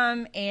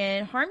crime,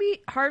 and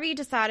Harvey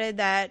decided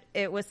that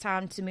it was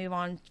time to move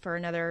on for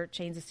another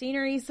change of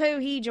scenery, so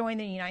he joined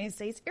the United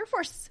States Air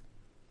Force.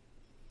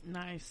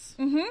 Nice.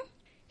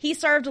 He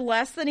served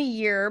less than a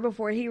year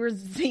before he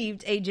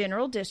received a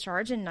general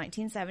discharge in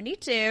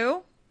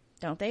 1972.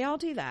 Don't they all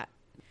do that?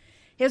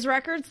 His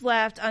records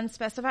left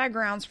unspecified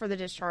grounds for the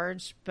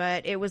discharge,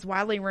 but it was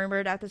widely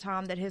rumored at the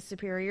time that his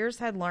superiors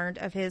had learned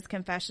of his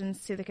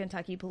confessions to the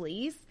Kentucky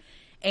police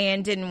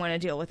and didn't want to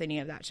deal with any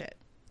of that shit.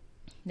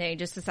 They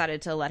just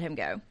decided to let him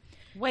go.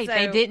 Wait, So-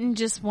 they didn't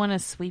just want to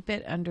sweep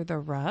it under the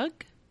rug?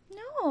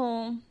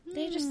 No,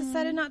 they just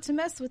decided not to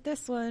mess with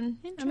this one.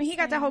 I mean, he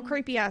got that whole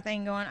creepy eye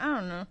thing going. I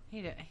don't know.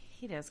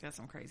 He does got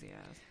some crazy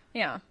eyes.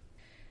 Yeah.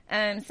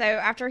 So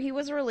after he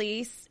was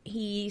released,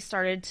 he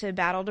started to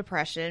battle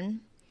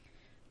depression.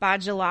 By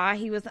July,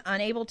 he was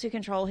unable to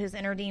control his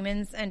inner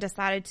demons and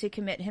decided to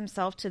commit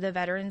himself to the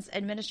Veterans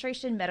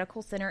Administration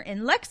Medical Center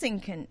in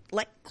Lexington,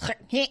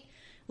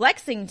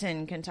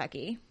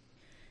 Kentucky.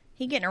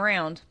 He getting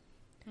around.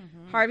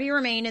 Harvey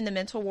remained in the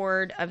mental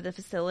ward of the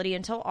facility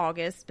until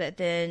August, but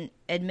then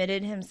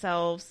admitted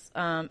himself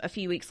a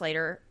few weeks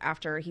later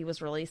after he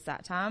was released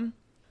that time,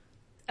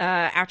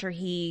 after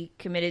he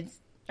committed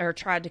or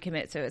tried to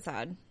commit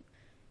suicide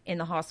in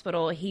the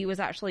hospital. He was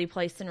actually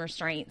placed in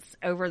restraints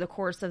over the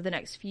course of the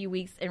next few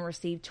weeks and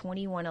received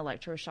 21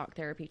 electroshock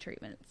therapy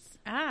treatments.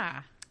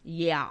 Ah.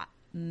 Yeah,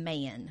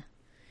 man.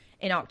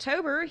 In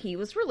October, he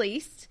was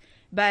released,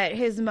 but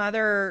his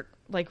mother,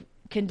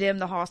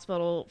 condemned the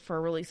hospital for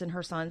releasing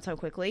her son so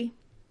quickly.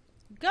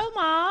 Go,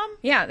 Mom.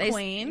 Yeah,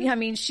 Queen. I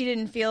mean, she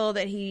didn't feel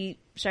that he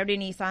showed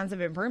any signs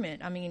of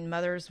improvement. I mean,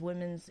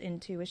 women's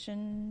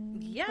intuition,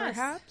 Yes.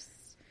 perhaps.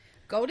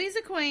 Goldie's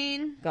a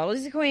queen.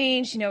 Goldie's a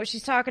queen. She knows what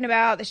she's talking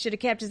about. They should have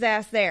kept his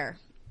ass there.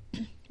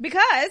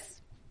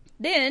 Because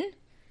then,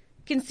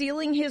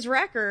 concealing his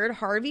record,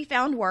 Harvey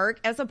found work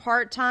as a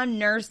part-time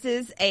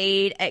nurse's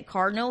aide at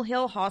Cardinal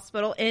Hill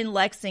Hospital in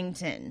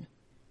Lexington.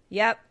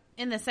 Yep.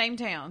 In the same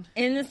town.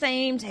 In the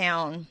same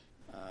town.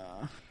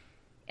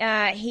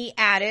 He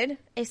added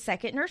a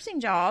second nursing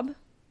job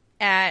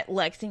at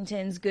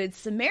Lexington's Good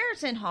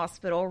Samaritan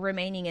Hospital,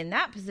 remaining in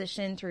that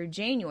position through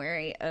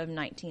January of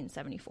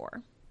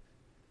 1974.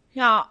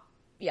 Yeah.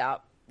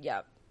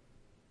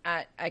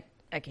 I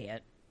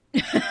can't.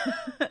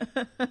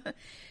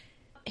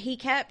 He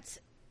kept,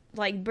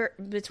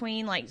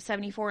 between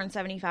 74 and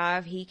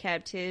 75, he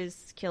kept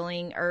his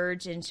killing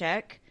urge in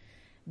check,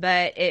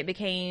 but it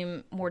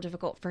became more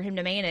difficult for him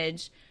to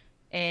manage,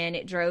 and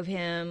it drove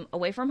him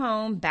away from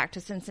home back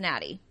to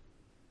Cincinnati.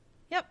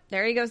 Yep,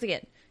 there he goes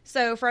again.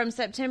 So from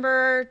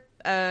September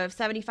of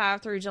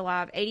 75 through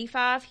July of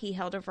 85, he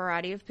held a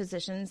variety of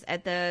positions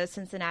at the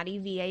Cincinnati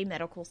VA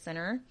Medical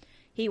Center.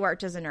 He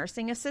worked as a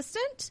nursing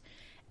assistant,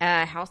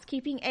 a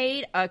housekeeping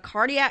aide, a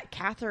cardiac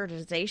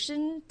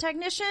catheterization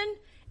technician,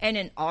 and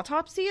an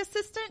autopsy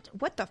assistant.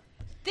 What the?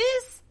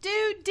 This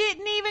dude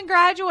didn't even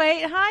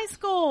graduate high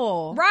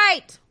school.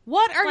 Right.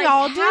 What are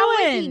y'all doing?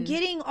 How is he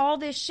getting all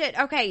this shit?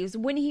 Okay, so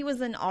when he was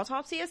an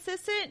autopsy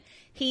assistant,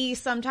 he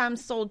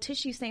sometimes sold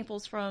tissue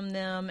samples from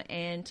them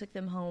and took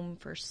them home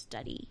for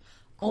study.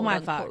 Oh my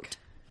Unquote. fuck.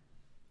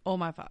 Oh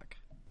my fuck.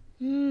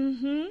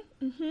 In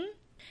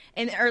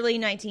the early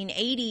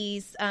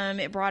 1980s,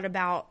 it brought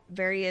about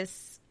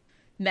various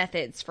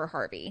methods for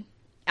Harvey.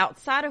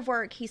 Outside of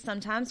work, he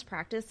sometimes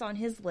practiced on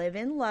his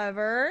live-in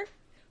lover,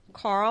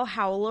 Carl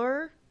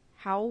Howler.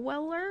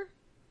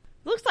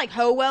 Looks like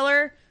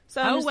Howeller.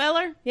 So I'm just-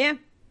 Weller? Yeah.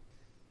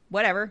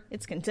 Whatever.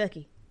 It's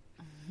Kentucky.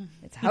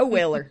 It's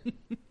Howeller.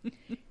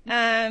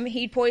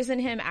 He'd poison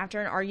him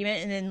after an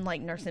argument and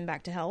then nurse him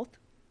back to health.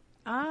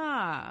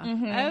 Ah.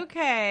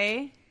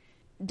 Okay.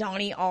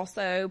 Donnie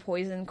also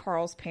poisoned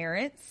Carl's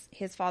parents.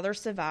 His father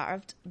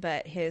survived,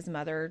 but his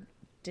mother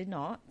did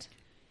not.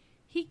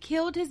 He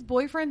killed his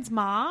boyfriend's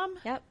mom?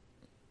 Yep.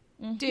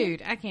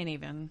 Dude, I can't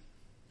even.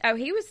 Oh,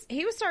 he was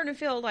starting to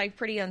feel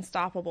pretty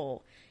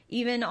unstoppable.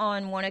 Even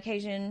on one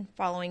occasion,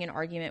 following an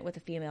argument with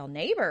a female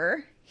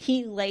neighbor,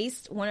 he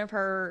laced one of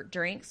her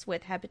drinks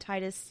with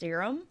hepatitis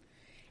serum,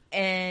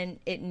 and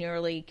it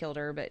nearly killed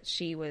her, but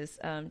she was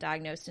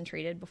diagnosed and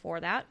treated before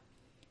that.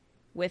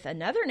 With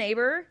another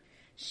neighbor,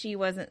 she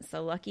wasn't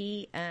so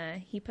lucky.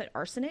 He put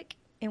arsenic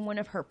in one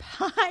of her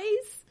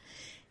pies,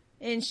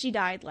 and she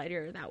died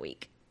later that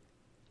week.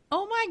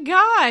 Oh my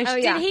gosh. Oh,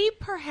 yeah. Did he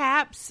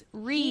perhaps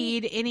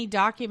read any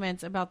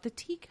documents about the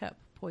teacup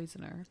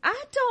poisoner?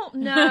 I don't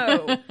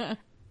know.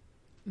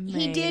 He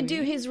Maybe. did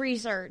do his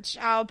research.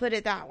 I'll put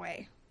it that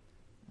way.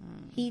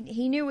 He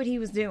knew what he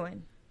was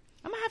doing.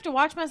 I'm gonna have to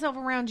watch myself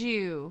around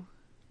you.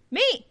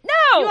 Me?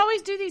 No! You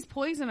always do these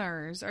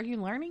poisoners. Are you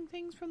learning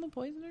things from the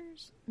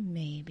poisoners?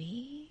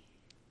 Maybe.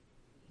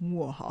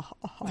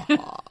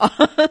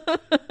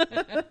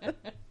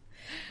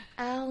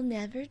 I'll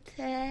never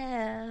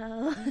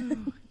tell.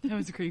 That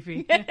was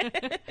creepy.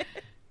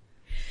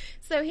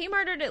 So he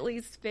murdered at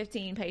least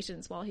 15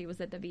 patients while he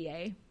was at the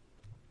VA.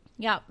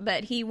 Yeah,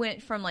 but he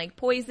went from like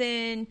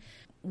poison.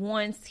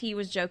 Once he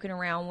was joking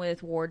around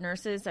with ward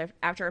nurses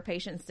after a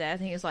patient's death,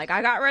 and he was like,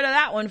 I got rid of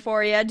that one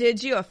for you.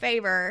 Did you a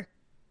favor.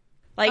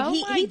 Like, Oh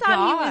he my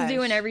thought he was gosh.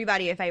 doing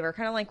everybody a favor,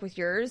 kind of like with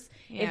yours.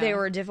 Yeah. If they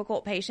were a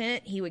difficult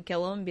patient, he would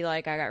kill them and be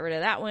like, I got rid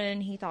of that one.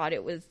 He thought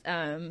it was,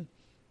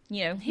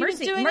 you know, He was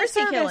mercy, doing a mercy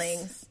service.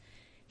 killings.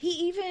 He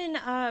even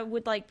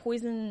would, like,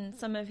 poison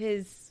some of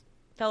his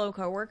fellow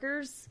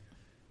coworkers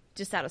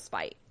just out of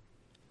spite.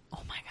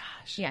 Oh my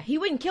gosh. Yeah, he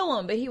wouldn't kill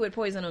them, but he would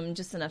poison them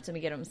just enough to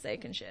get them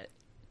sick and shit.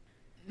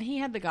 He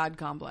had the God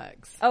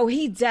complex. Oh,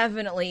 he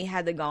definitely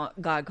had the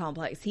God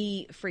complex.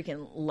 He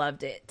freaking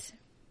loved it.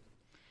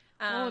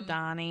 Oh,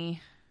 Donnie.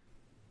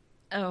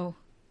 Oh,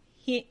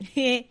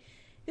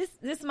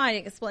 this might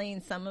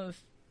explain some of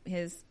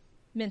his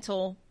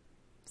mental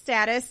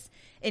status.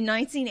 In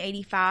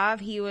 1985,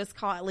 he was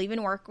caught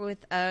leaving work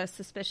with a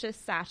suspicious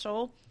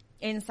satchel.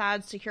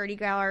 Inside, security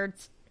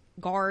guards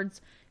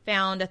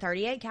found a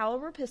 .38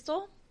 caliber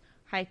pistol,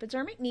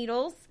 hypodermic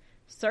needles,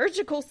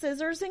 surgical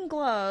scissors and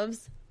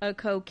gloves, a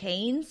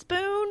cocaine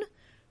spoon,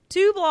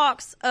 2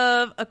 blocks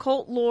of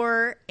occult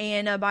lore,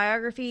 and a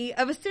biography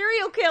of a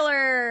serial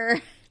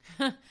killer.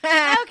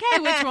 Okay,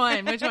 which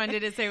one? Which one?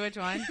 Did it say which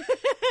one?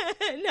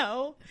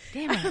 No.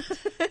 Damn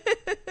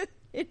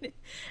it.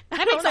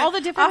 That makes all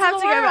the difference I'll have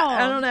in to the go back. world.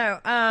 I don't know.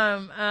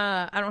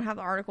 I don't have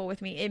the article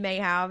with me. It may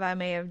have. I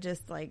may have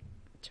just like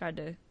tried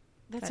to.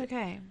 That's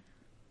okay.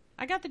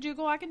 I got the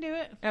jugal. I can do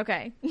it.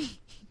 Okay.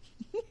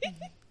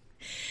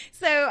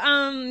 So,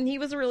 he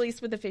was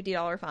released with a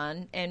 $50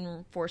 fine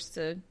and forced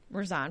to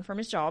resign from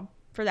his job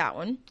for that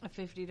one. A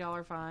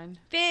 $50 fine.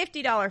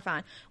 $50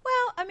 fine.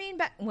 Well, I mean,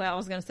 I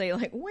was going to say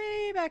like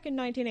way back in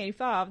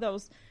 1985.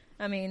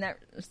 That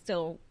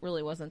still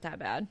really wasn't that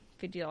bad.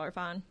 $50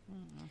 fine.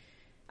 Mm-hmm.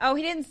 Oh,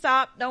 he didn't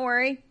stop. Don't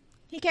worry.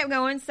 He kept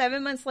going.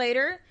 7 months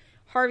later,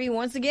 Harvey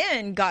once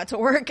again got to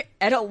work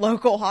at a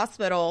local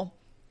hospital.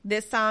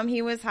 This time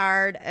he was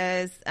hired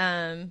as,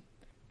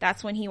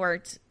 that's when he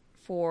worked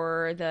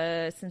for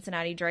the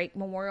Cincinnati Drake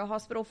Memorial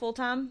Hospital full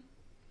time.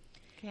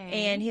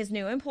 Okay. And his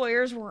new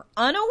employers were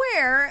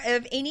unaware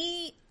of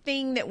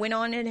anything that went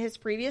on in his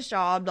previous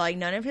job, like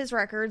none of his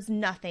records,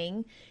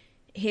 nothing.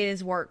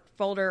 His work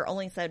folder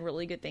only said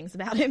really good things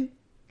about him.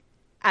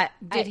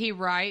 Did he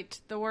write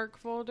the work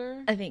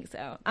folder? I think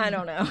so. I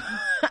don't know.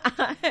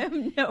 I have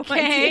no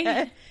Okay.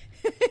 idea.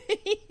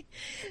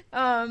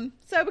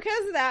 So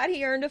because of that,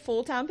 he earned a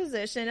full-time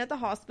position at the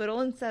hospital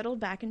and settled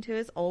back into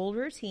his old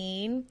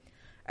routine.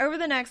 Over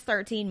the next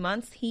 13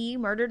 months, he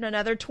murdered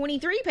another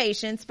 23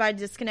 patients by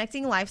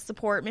disconnecting life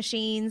support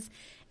machines,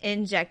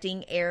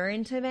 injecting air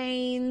into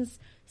veins,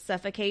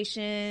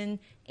 suffocation,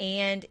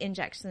 and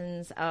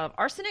injections of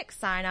arsenic,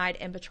 cyanide,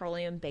 and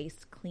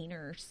petroleum-based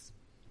cleaners.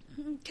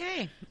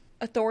 Okay.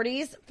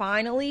 Authorities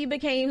finally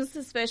became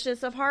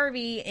suspicious of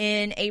Harvey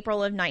in April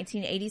of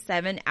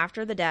 1987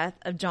 after the death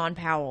of John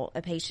Powell,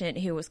 a patient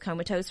who was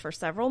comatose for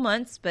several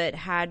months but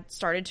had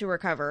started to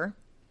recover.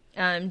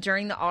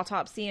 During the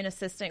autopsy, an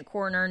assistant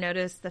coroner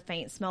noticed the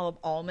faint smell of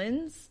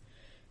almonds,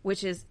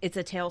 it's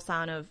a tail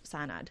sign of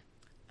cyanide.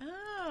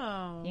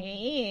 Oh.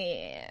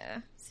 Yeah.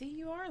 See,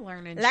 you are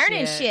learning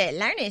Learning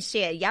shit.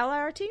 shit. Y'all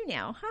are too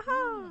now. Ha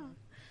ha.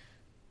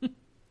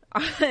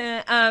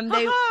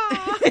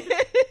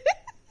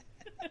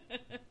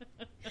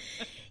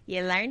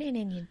 You're learning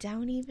and you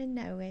don't even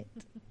know it.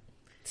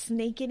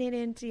 Sneaking it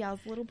into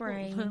y'all's little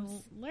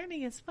brains.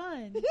 Learning is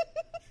fun.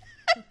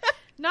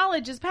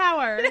 Knowledge is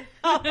power.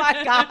 Oh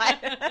my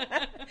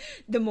God.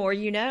 The more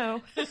you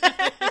know.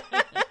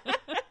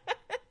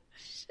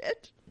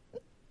 Shit.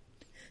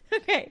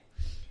 Okay.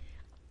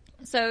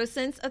 So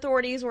since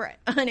authorities were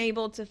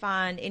unable to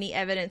find any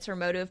evidence or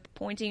motive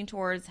pointing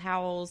towards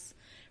Howell's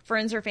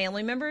friends or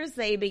family members,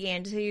 they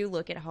began to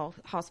look at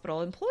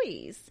hospital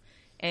employees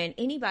and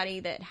anybody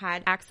that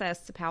had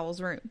access to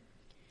Powell's room.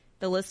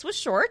 The list was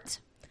short,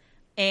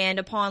 and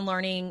upon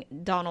learning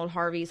Donald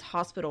Harvey's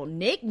hospital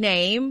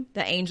nickname,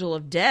 the Angel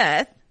of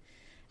Death,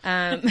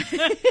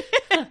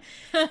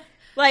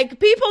 like,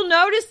 people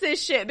noticed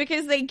this shit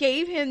because they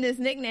gave him this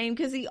nickname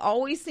because he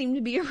always seemed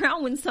to be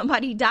around when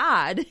somebody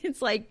died.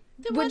 It's like,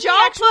 Then would what the y'all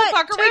actual put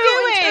fuck are we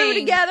two and two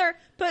doing? together?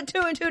 Put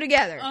two and two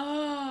together.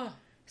 Oh,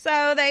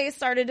 So they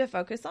started to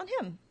focus on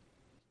him.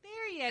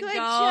 there you Good go.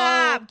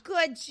 job.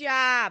 Good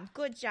job.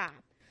 Good job.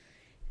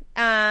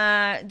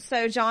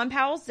 So John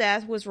Powell's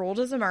death was ruled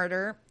as a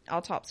murder.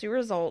 Autopsy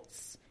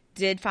results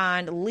did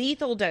find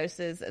lethal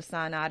doses of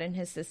cyanide in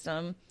his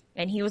system,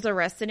 and he was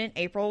arrested in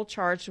April,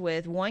 charged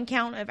with 1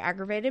 count of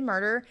aggravated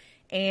murder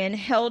and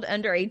held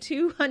under a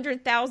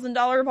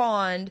 $200,000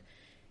 bond.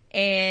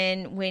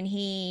 And when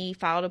he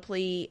filed a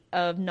plea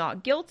of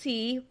not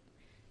guilty,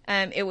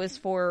 it was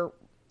for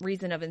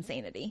reason of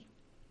insanity.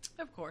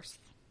 Of course.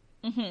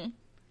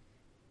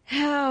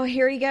 Oh,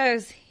 here he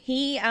goes.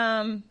 He's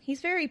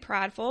very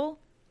prideful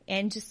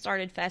and just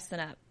started fessing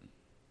up.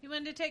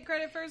 one to take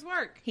credit for his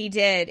work. He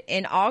did.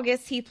 In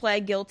August, he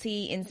pled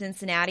guilty in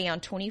Cincinnati on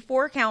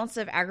 24 counts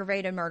of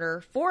aggravated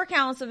murder, 4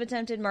 counts of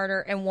attempted murder,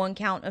 and 1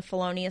 count of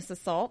felonious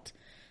assault.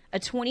 A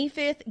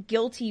 25th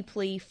guilty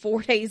plea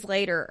 4 days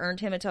later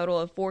earned him a total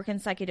of 4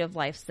 consecutive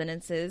life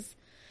sentences,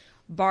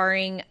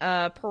 barring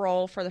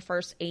parole for the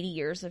first 80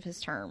 years of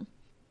his term.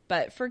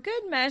 But for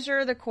good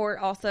measure, the court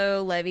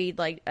also levied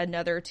like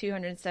another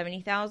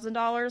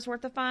 $270,000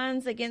 worth of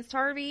fines against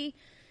Harvey.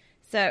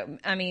 So,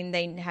 I mean,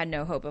 they had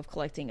no hope of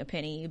collecting a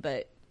penny,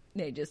 but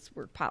they just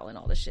were piling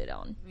all the shit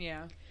on.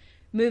 Yeah.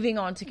 Moving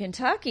on to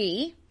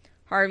Kentucky,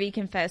 Harvey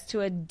confessed to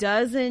a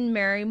dozen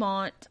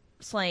Marymount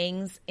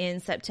slayings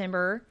in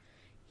September.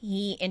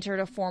 He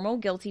entered a formal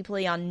guilty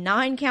plea on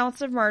 9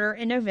 counts of murder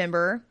in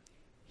November.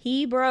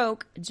 He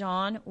broke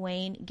John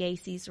Wayne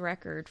Gacy's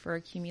record for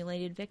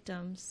accumulated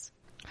victims.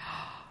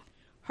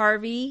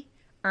 Harvey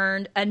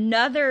earned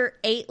another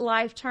 8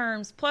 life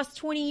terms plus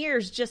 20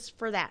 years just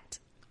for that.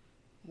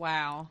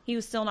 Wow. He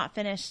was still not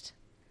finished.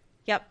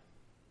 Yep.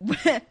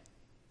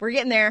 We're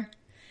getting there.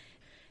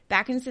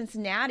 Back in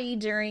Cincinnati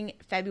during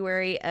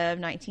February of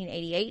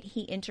 1988,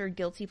 he entered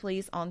guilty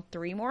pleas on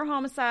 3 more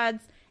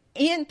homicides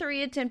and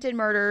 3 attempted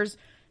murders,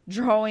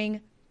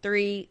 drawing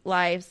 3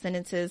 life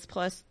sentences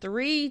plus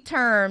 3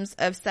 terms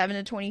of 7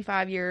 to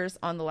 25 years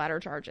on the latter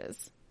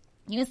charges.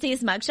 You can see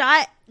his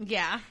mugshot?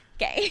 Yeah.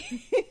 Okay.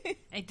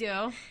 I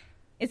do.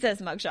 It says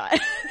mugshot.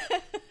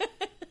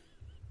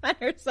 Mine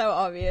are so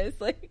obvious.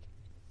 Like,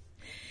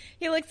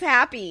 he looks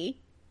happy.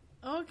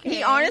 Okay.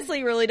 He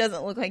honestly really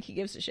doesn't look like he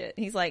gives a shit.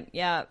 He's like,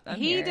 yeah, I'm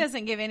He here.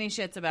 doesn't give any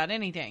shits about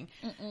anything.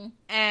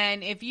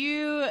 And if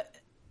you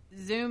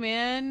zoom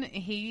in,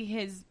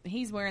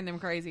 he's wearing them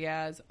crazy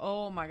eyes.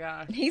 Oh my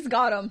gosh. He's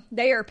got them.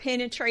 They are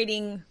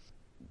penetrating.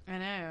 I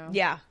know.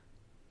 Yeah.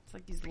 It's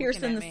like he's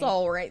Piercing looking the at me.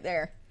 soul right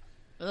there.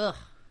 Ugh.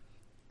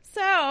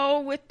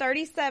 So, with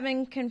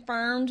 37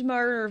 confirmed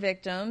murder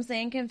victims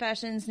and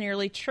confessions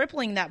nearly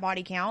tripling that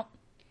body count,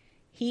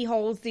 he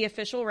holds the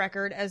official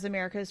record as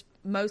America's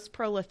most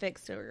prolific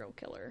serial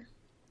killer.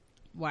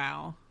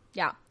 Wow.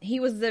 Yeah.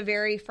 He was the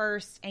very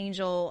first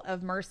angel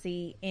of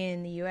mercy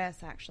in the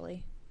U.S.,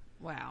 actually.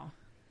 Wow.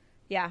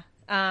 Yeah.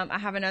 I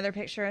have another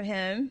picture of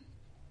him.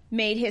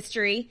 Made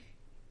history.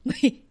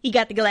 He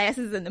got the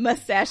glasses and the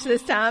mustache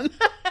this time.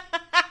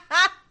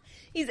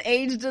 He's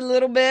aged a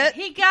little bit.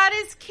 He got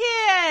his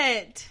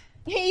kit.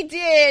 He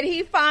did.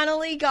 He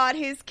finally got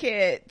his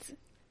kit.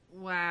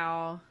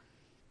 Wow.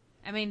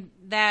 I mean,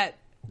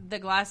 the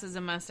glasses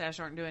and mustache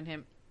aren't doing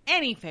him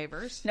any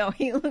favors. No,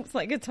 he looks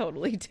like a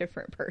totally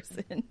different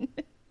person.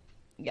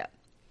 Yep.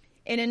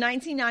 In a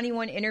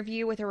 1991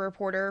 interview with a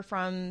reporter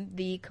from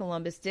the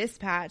Columbus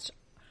Dispatch,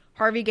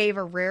 Harvey gave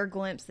a rare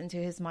glimpse into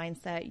his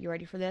mindset. You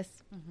ready for this?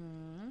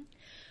 Mm-hmm.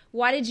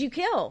 Why did you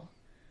kill?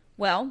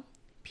 Well,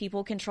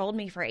 people controlled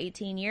me for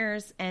 18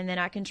 years, and then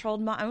I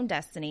controlled my own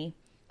destiny.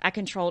 I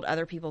controlled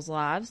other people's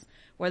lives,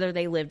 whether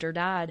they lived or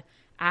died.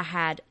 I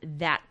had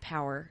that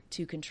power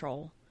to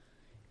control.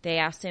 They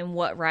asked him,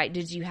 what right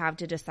did you have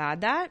to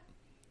decide that?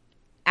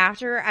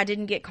 After I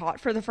didn't get caught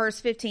for the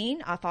first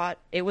 15, I thought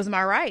it was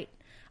my right.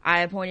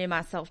 I appointed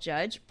myself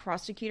judge,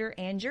 prosecutor,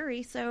 and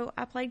jury, so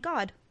I played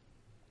God.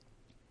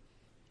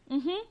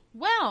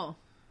 Well,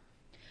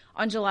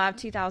 On July of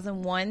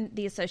 2001,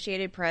 the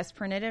Associated Press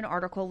printed an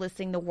article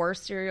listing the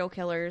worst serial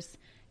killers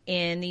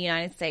in the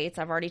United States.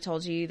 I've already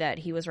told you that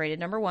he was rated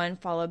number 1,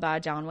 followed by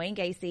John Wayne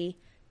Gacy,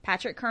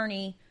 Patrick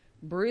Kearney,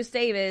 Bruce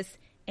Davis,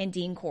 and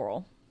Dean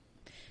Corll.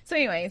 So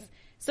anyways,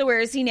 so where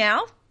is he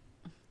now?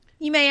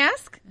 You may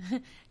ask.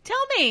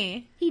 tell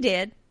me. He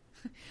did.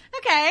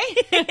 Okay.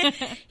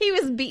 He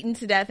was beaten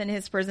to death in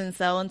his prison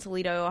cell in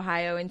Toledo,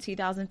 Ohio in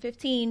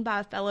 2015 by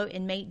a fellow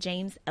inmate,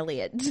 James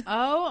Elliott.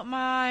 Oh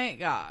my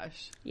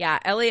gosh. Yeah,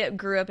 Elliott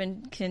grew up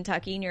in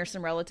Kentucky near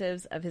some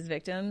relatives of his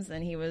victims,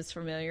 and he was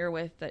familiar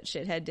with that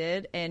shithead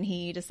did, and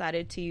he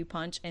decided to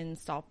punch and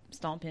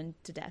stomp him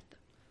to death.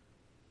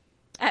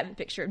 I have a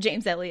picture of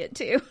James Elliott,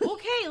 too.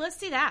 Okay, let's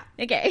see that.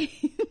 Okay.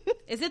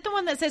 Is it the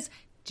one that says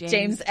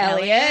James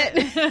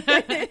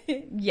Elliott?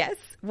 Yes.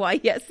 Why,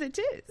 yes, it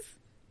is.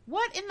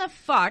 What in the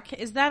fuck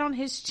is that on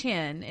his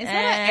chin? Is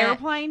that an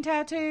airplane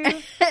tattoo?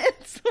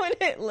 That's what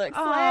it looks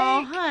Oh,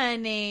 like.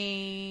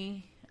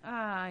 honey.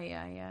 Ay,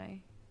 ay,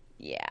 ay.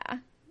 Yeah.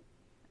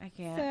 I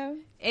can't. So,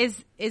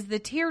 Is the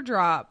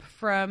teardrop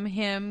from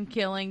him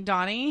killing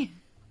Donnie?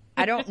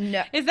 I don't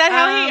know. Is that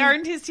how he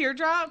earned his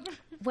teardrop?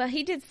 Well,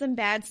 he did some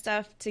bad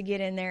stuff to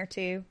get in there,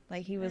 too.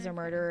 Like, he was a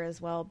murderer as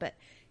well. But,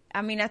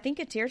 I mean, I think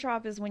a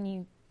teardrop is when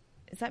you...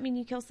 Does that mean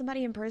you kill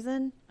somebody in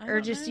prison? Or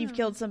don't just know. you've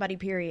killed somebody,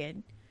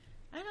 period?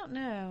 I don't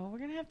know. We're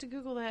going to have to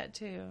Google that,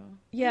 too.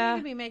 Yeah. We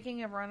need to be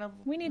making a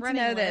We need to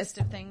running know list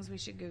this. of things we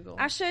should Google.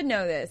 I should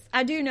know this.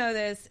 I do know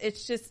this.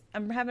 It's just,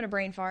 I'm having a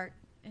brain fart.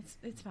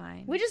 It's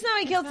fine. We just know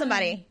he It's killed fine.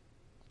 somebody.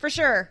 For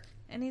sure.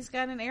 And he's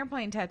got an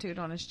airplane tattooed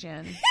on his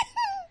chin.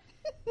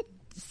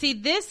 See,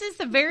 this is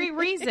the very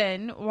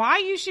reason why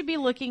you should be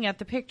looking at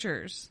the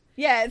pictures.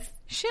 Yes.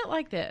 Shit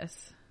like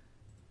this.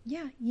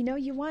 Yeah, you know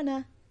you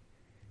wanna.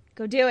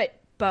 Go do it,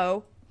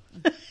 Bo.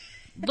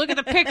 Look at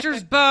the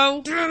pictures,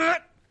 Bo.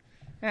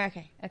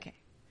 Okay.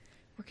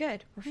 We're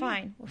good. We're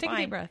fine. We're Take fine.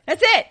 a deep breath.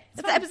 That's it.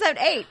 That's episode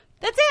 8.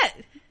 That's it.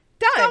 Done.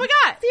 That's all we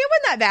got. See, it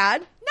wasn't that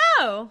bad.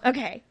 No.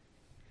 Okay.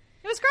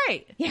 It was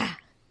great. Yeah.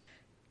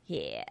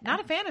 Yeah. Not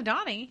a fan of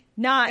Donnie.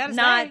 Not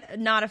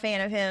Gotta a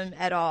fan of him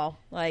at all.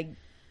 Like,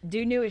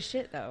 dude knew his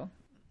shit though.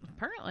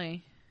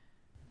 Apparently.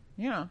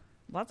 Yeah.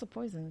 Lots of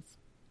poisons.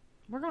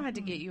 We're going to have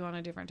to get you on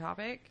a different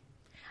topic.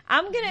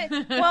 I'm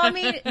gonna. Well, I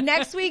mean,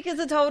 next week is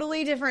a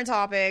totally different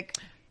topic.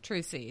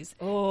 Truth sees.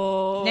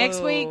 Oh. Next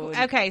week.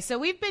 Okay, so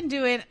we've been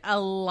doing a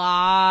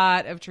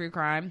lot of true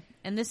crime,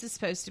 and this is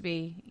supposed to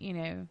be,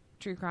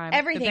 true crime,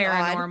 Everything the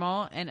odd.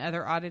 paranormal, and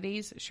other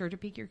oddities, sure to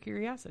pique your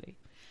curiosity.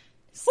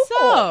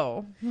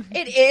 So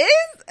it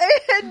is. I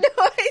had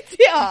no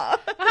idea.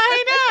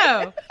 I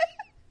know.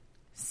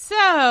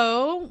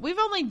 So we've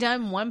only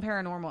done one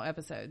paranormal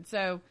episode,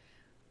 so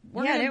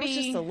we're Yeah, gonna it was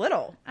just a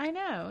little. I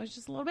know, it's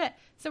just a little bit.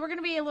 So we're going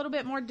to be a little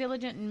bit more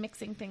diligent in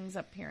mixing things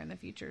up here in the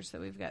future. So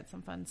we've got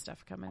some fun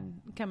stuff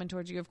coming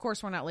towards you. Of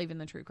course, we're not leaving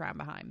the true crime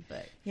behind,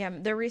 but Yeah,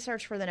 the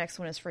research for the next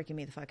one is freaking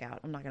me the fuck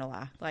out. I'm not gonna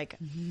lie. Like,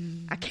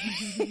 I can't.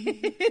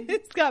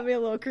 It's got me a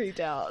little creeped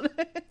out.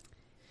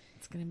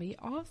 it's going to be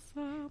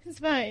awesome. It's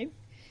fine.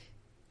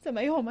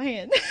 Somebody hold my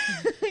hand.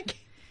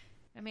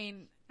 I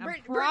mean, I'm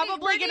Brittany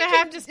probably going to can-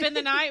 have to spend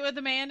the night with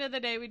Amanda the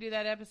day we do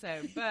that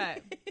episode,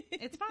 but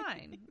it's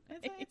fine.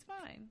 It's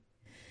fine.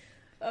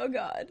 Oh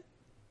God.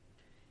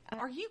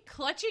 Are you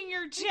clutching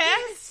your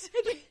chest?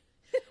 We're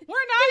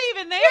not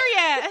even there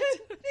yet.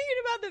 Thinking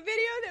about the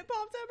video that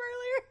popped up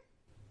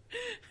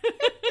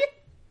earlier.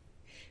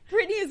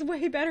 Brittany is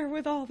way better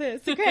with all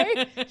this,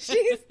 okay?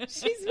 She's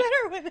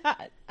better with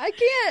that. I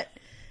can't.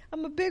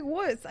 I'm a big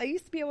wuss. I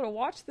used to be able to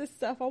watch this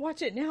stuff. I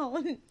watch it now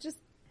and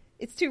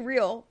it's too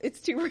real. It's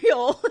too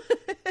real.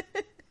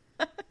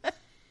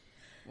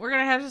 We're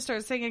going to have to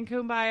start singing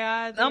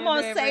Kumbaya. At the I'm end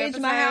going of to every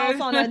sage my episode.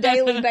 house on a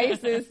daily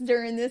basis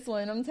during this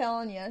one. I'm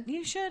telling you.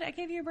 You should. I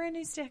gave you a brand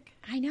new stick.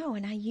 I know,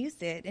 and I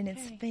used it, and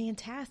it's Okay.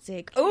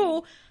 fantastic.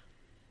 Oh,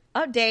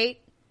 update.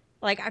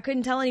 Like, I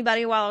couldn't tell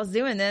anybody while I was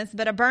doing this,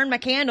 but I burned my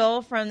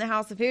candle from the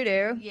House of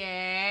Hoodoo.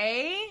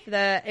 Yay.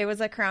 It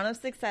was a Crown of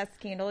Success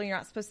candle. You're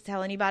not supposed to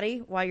tell anybody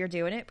while you're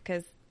doing it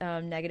because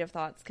negative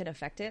thoughts could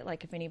affect it.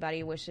 Like, if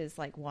anybody wishes,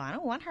 like, well, I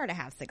don't want her to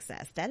have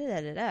success.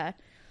 The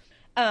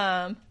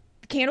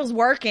candle's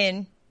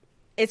working.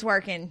 It's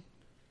working.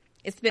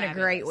 It's been a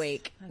great Fabulous.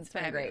 week. That's It's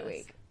been a great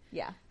fabulous. week.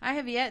 Yeah. I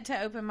have yet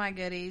to open my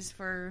goodies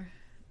for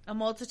a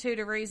multitude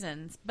of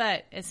reasons,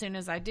 but as soon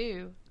as I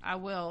do, I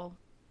will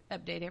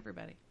update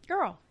everybody.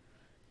 Girl,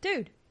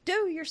 dude,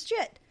 do your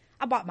shit.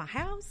 I bought my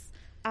house.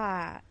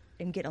 I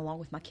am getting along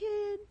with my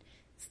kid.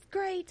 It's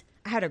great.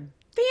 I had a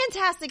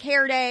fantastic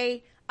hair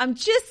day. I'm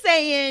just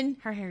saying.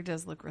 Her hair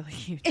does look really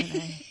cute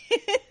today.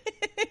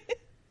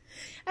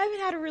 I haven't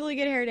had a really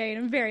good hair day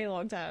in a very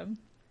long time.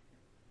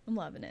 I'm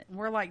loving it.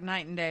 We're like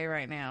night and day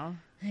right now.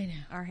 I know.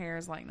 Our hair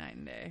is like night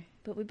and day.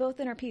 But we both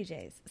in our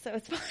PJs, so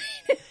it's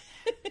fine.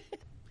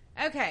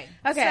 Okay.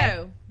 Okay.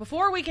 So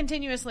before we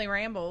continuously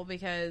ramble,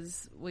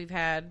 because we've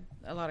had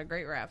a lot of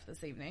great rap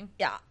this evening.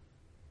 Yeah.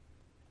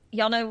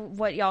 Y'all know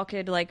what y'all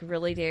could like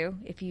really do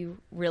if you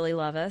really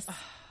love us?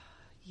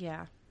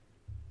 Yeah.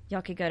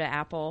 Y'all could go to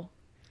Apple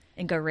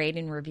and go rate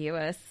and review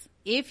us.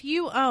 If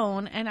you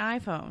own an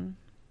iPhone,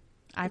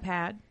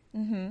 iPad,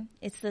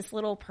 It's this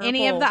little purple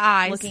Any of the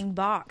eyes. looking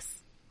box.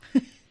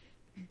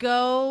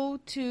 go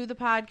to the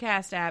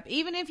podcast app.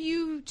 Even if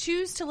you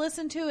choose to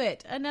listen to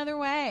it another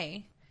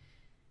way.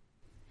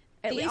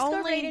 At least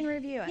go rate and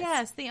review us.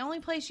 Yes, the only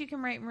place you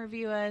can rate and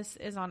review us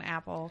is on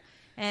Apple.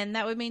 And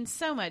that would mean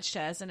so much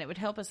to us, and it would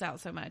help us out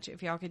so much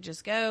if y'all could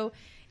just go.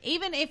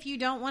 Even if you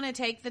don't want to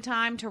take the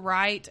time to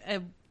write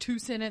a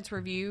 2-sentence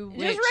review.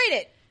 Just rate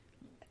it.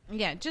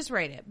 Yeah, just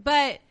rate it.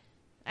 But,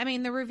 I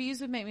mean, the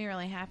reviews would make me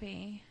really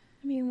happy.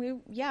 I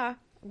mean,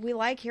 we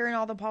like hearing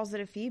all the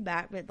positive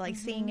feedback, but like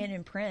seeing it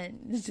in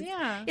print, it's just,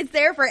 Yeah. it's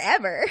there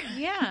forever.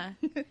 Yeah.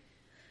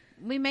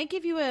 We may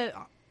give you a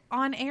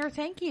on-air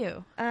thank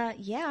you.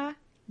 Yeah,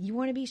 you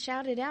want to be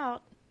shouted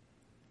out?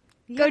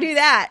 Go do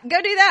that.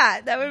 Go do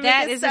that. That would make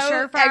That us is a so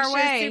surefire extra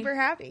way. super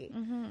happy.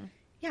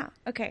 Yeah.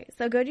 Okay.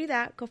 So go do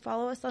that. Go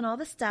follow us on all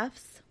the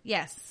stuffs.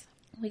 Yes.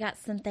 We got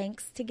some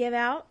thanks to give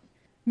out.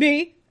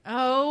 Me.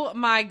 Oh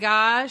my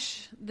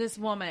gosh, this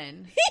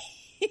woman.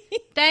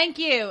 Thank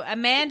you,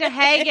 Amanda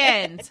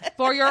Hagens,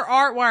 for your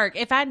artwork.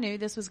 If I knew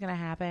this was going to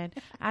happen,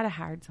 I'd have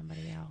hired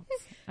somebody else.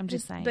 I'm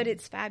just saying. But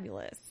it's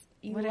fabulous.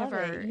 You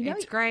Whatever. love it. You know,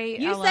 It's great.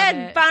 You I love said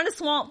it. find a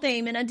swamp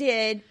theme, and I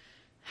did.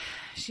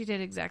 She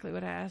did exactly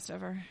what I asked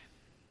of her.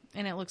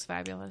 And it looks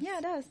fabulous. Yeah,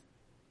 it does.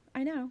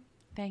 I know.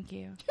 Thank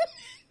you.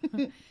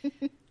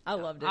 I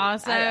loved it.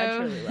 Also- I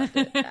truly loved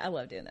it. I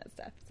love doing that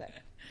stuff. So,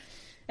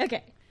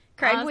 okay,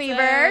 Craig Also,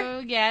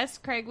 Weaver. Yes,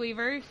 Craig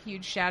Weaver.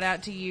 Huge shout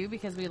out to you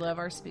because we love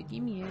our spooky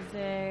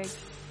music.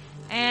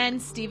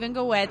 And Stephen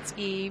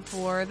Gowetsky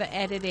for the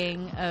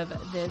editing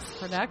of this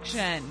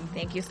production.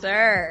 Thank you,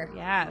 sir.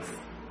 Yes.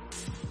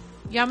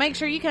 Y'all make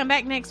sure you come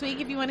back next week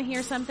if you want to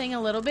hear something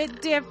a little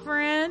bit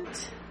different.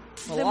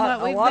 than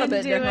what we've a been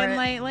bit doing different.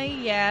 lately.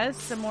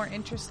 Yes, some more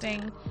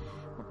interesting.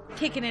 We're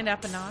kicking it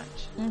up a notch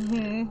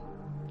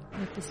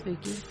with the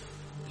spooky.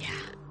 Yeah.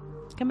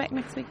 Come back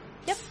next week.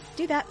 Yep.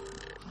 Do that.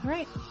 All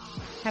right.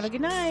 Have a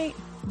good night.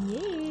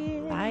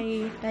 Yeah.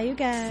 Bye. Bye, you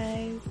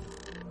guys.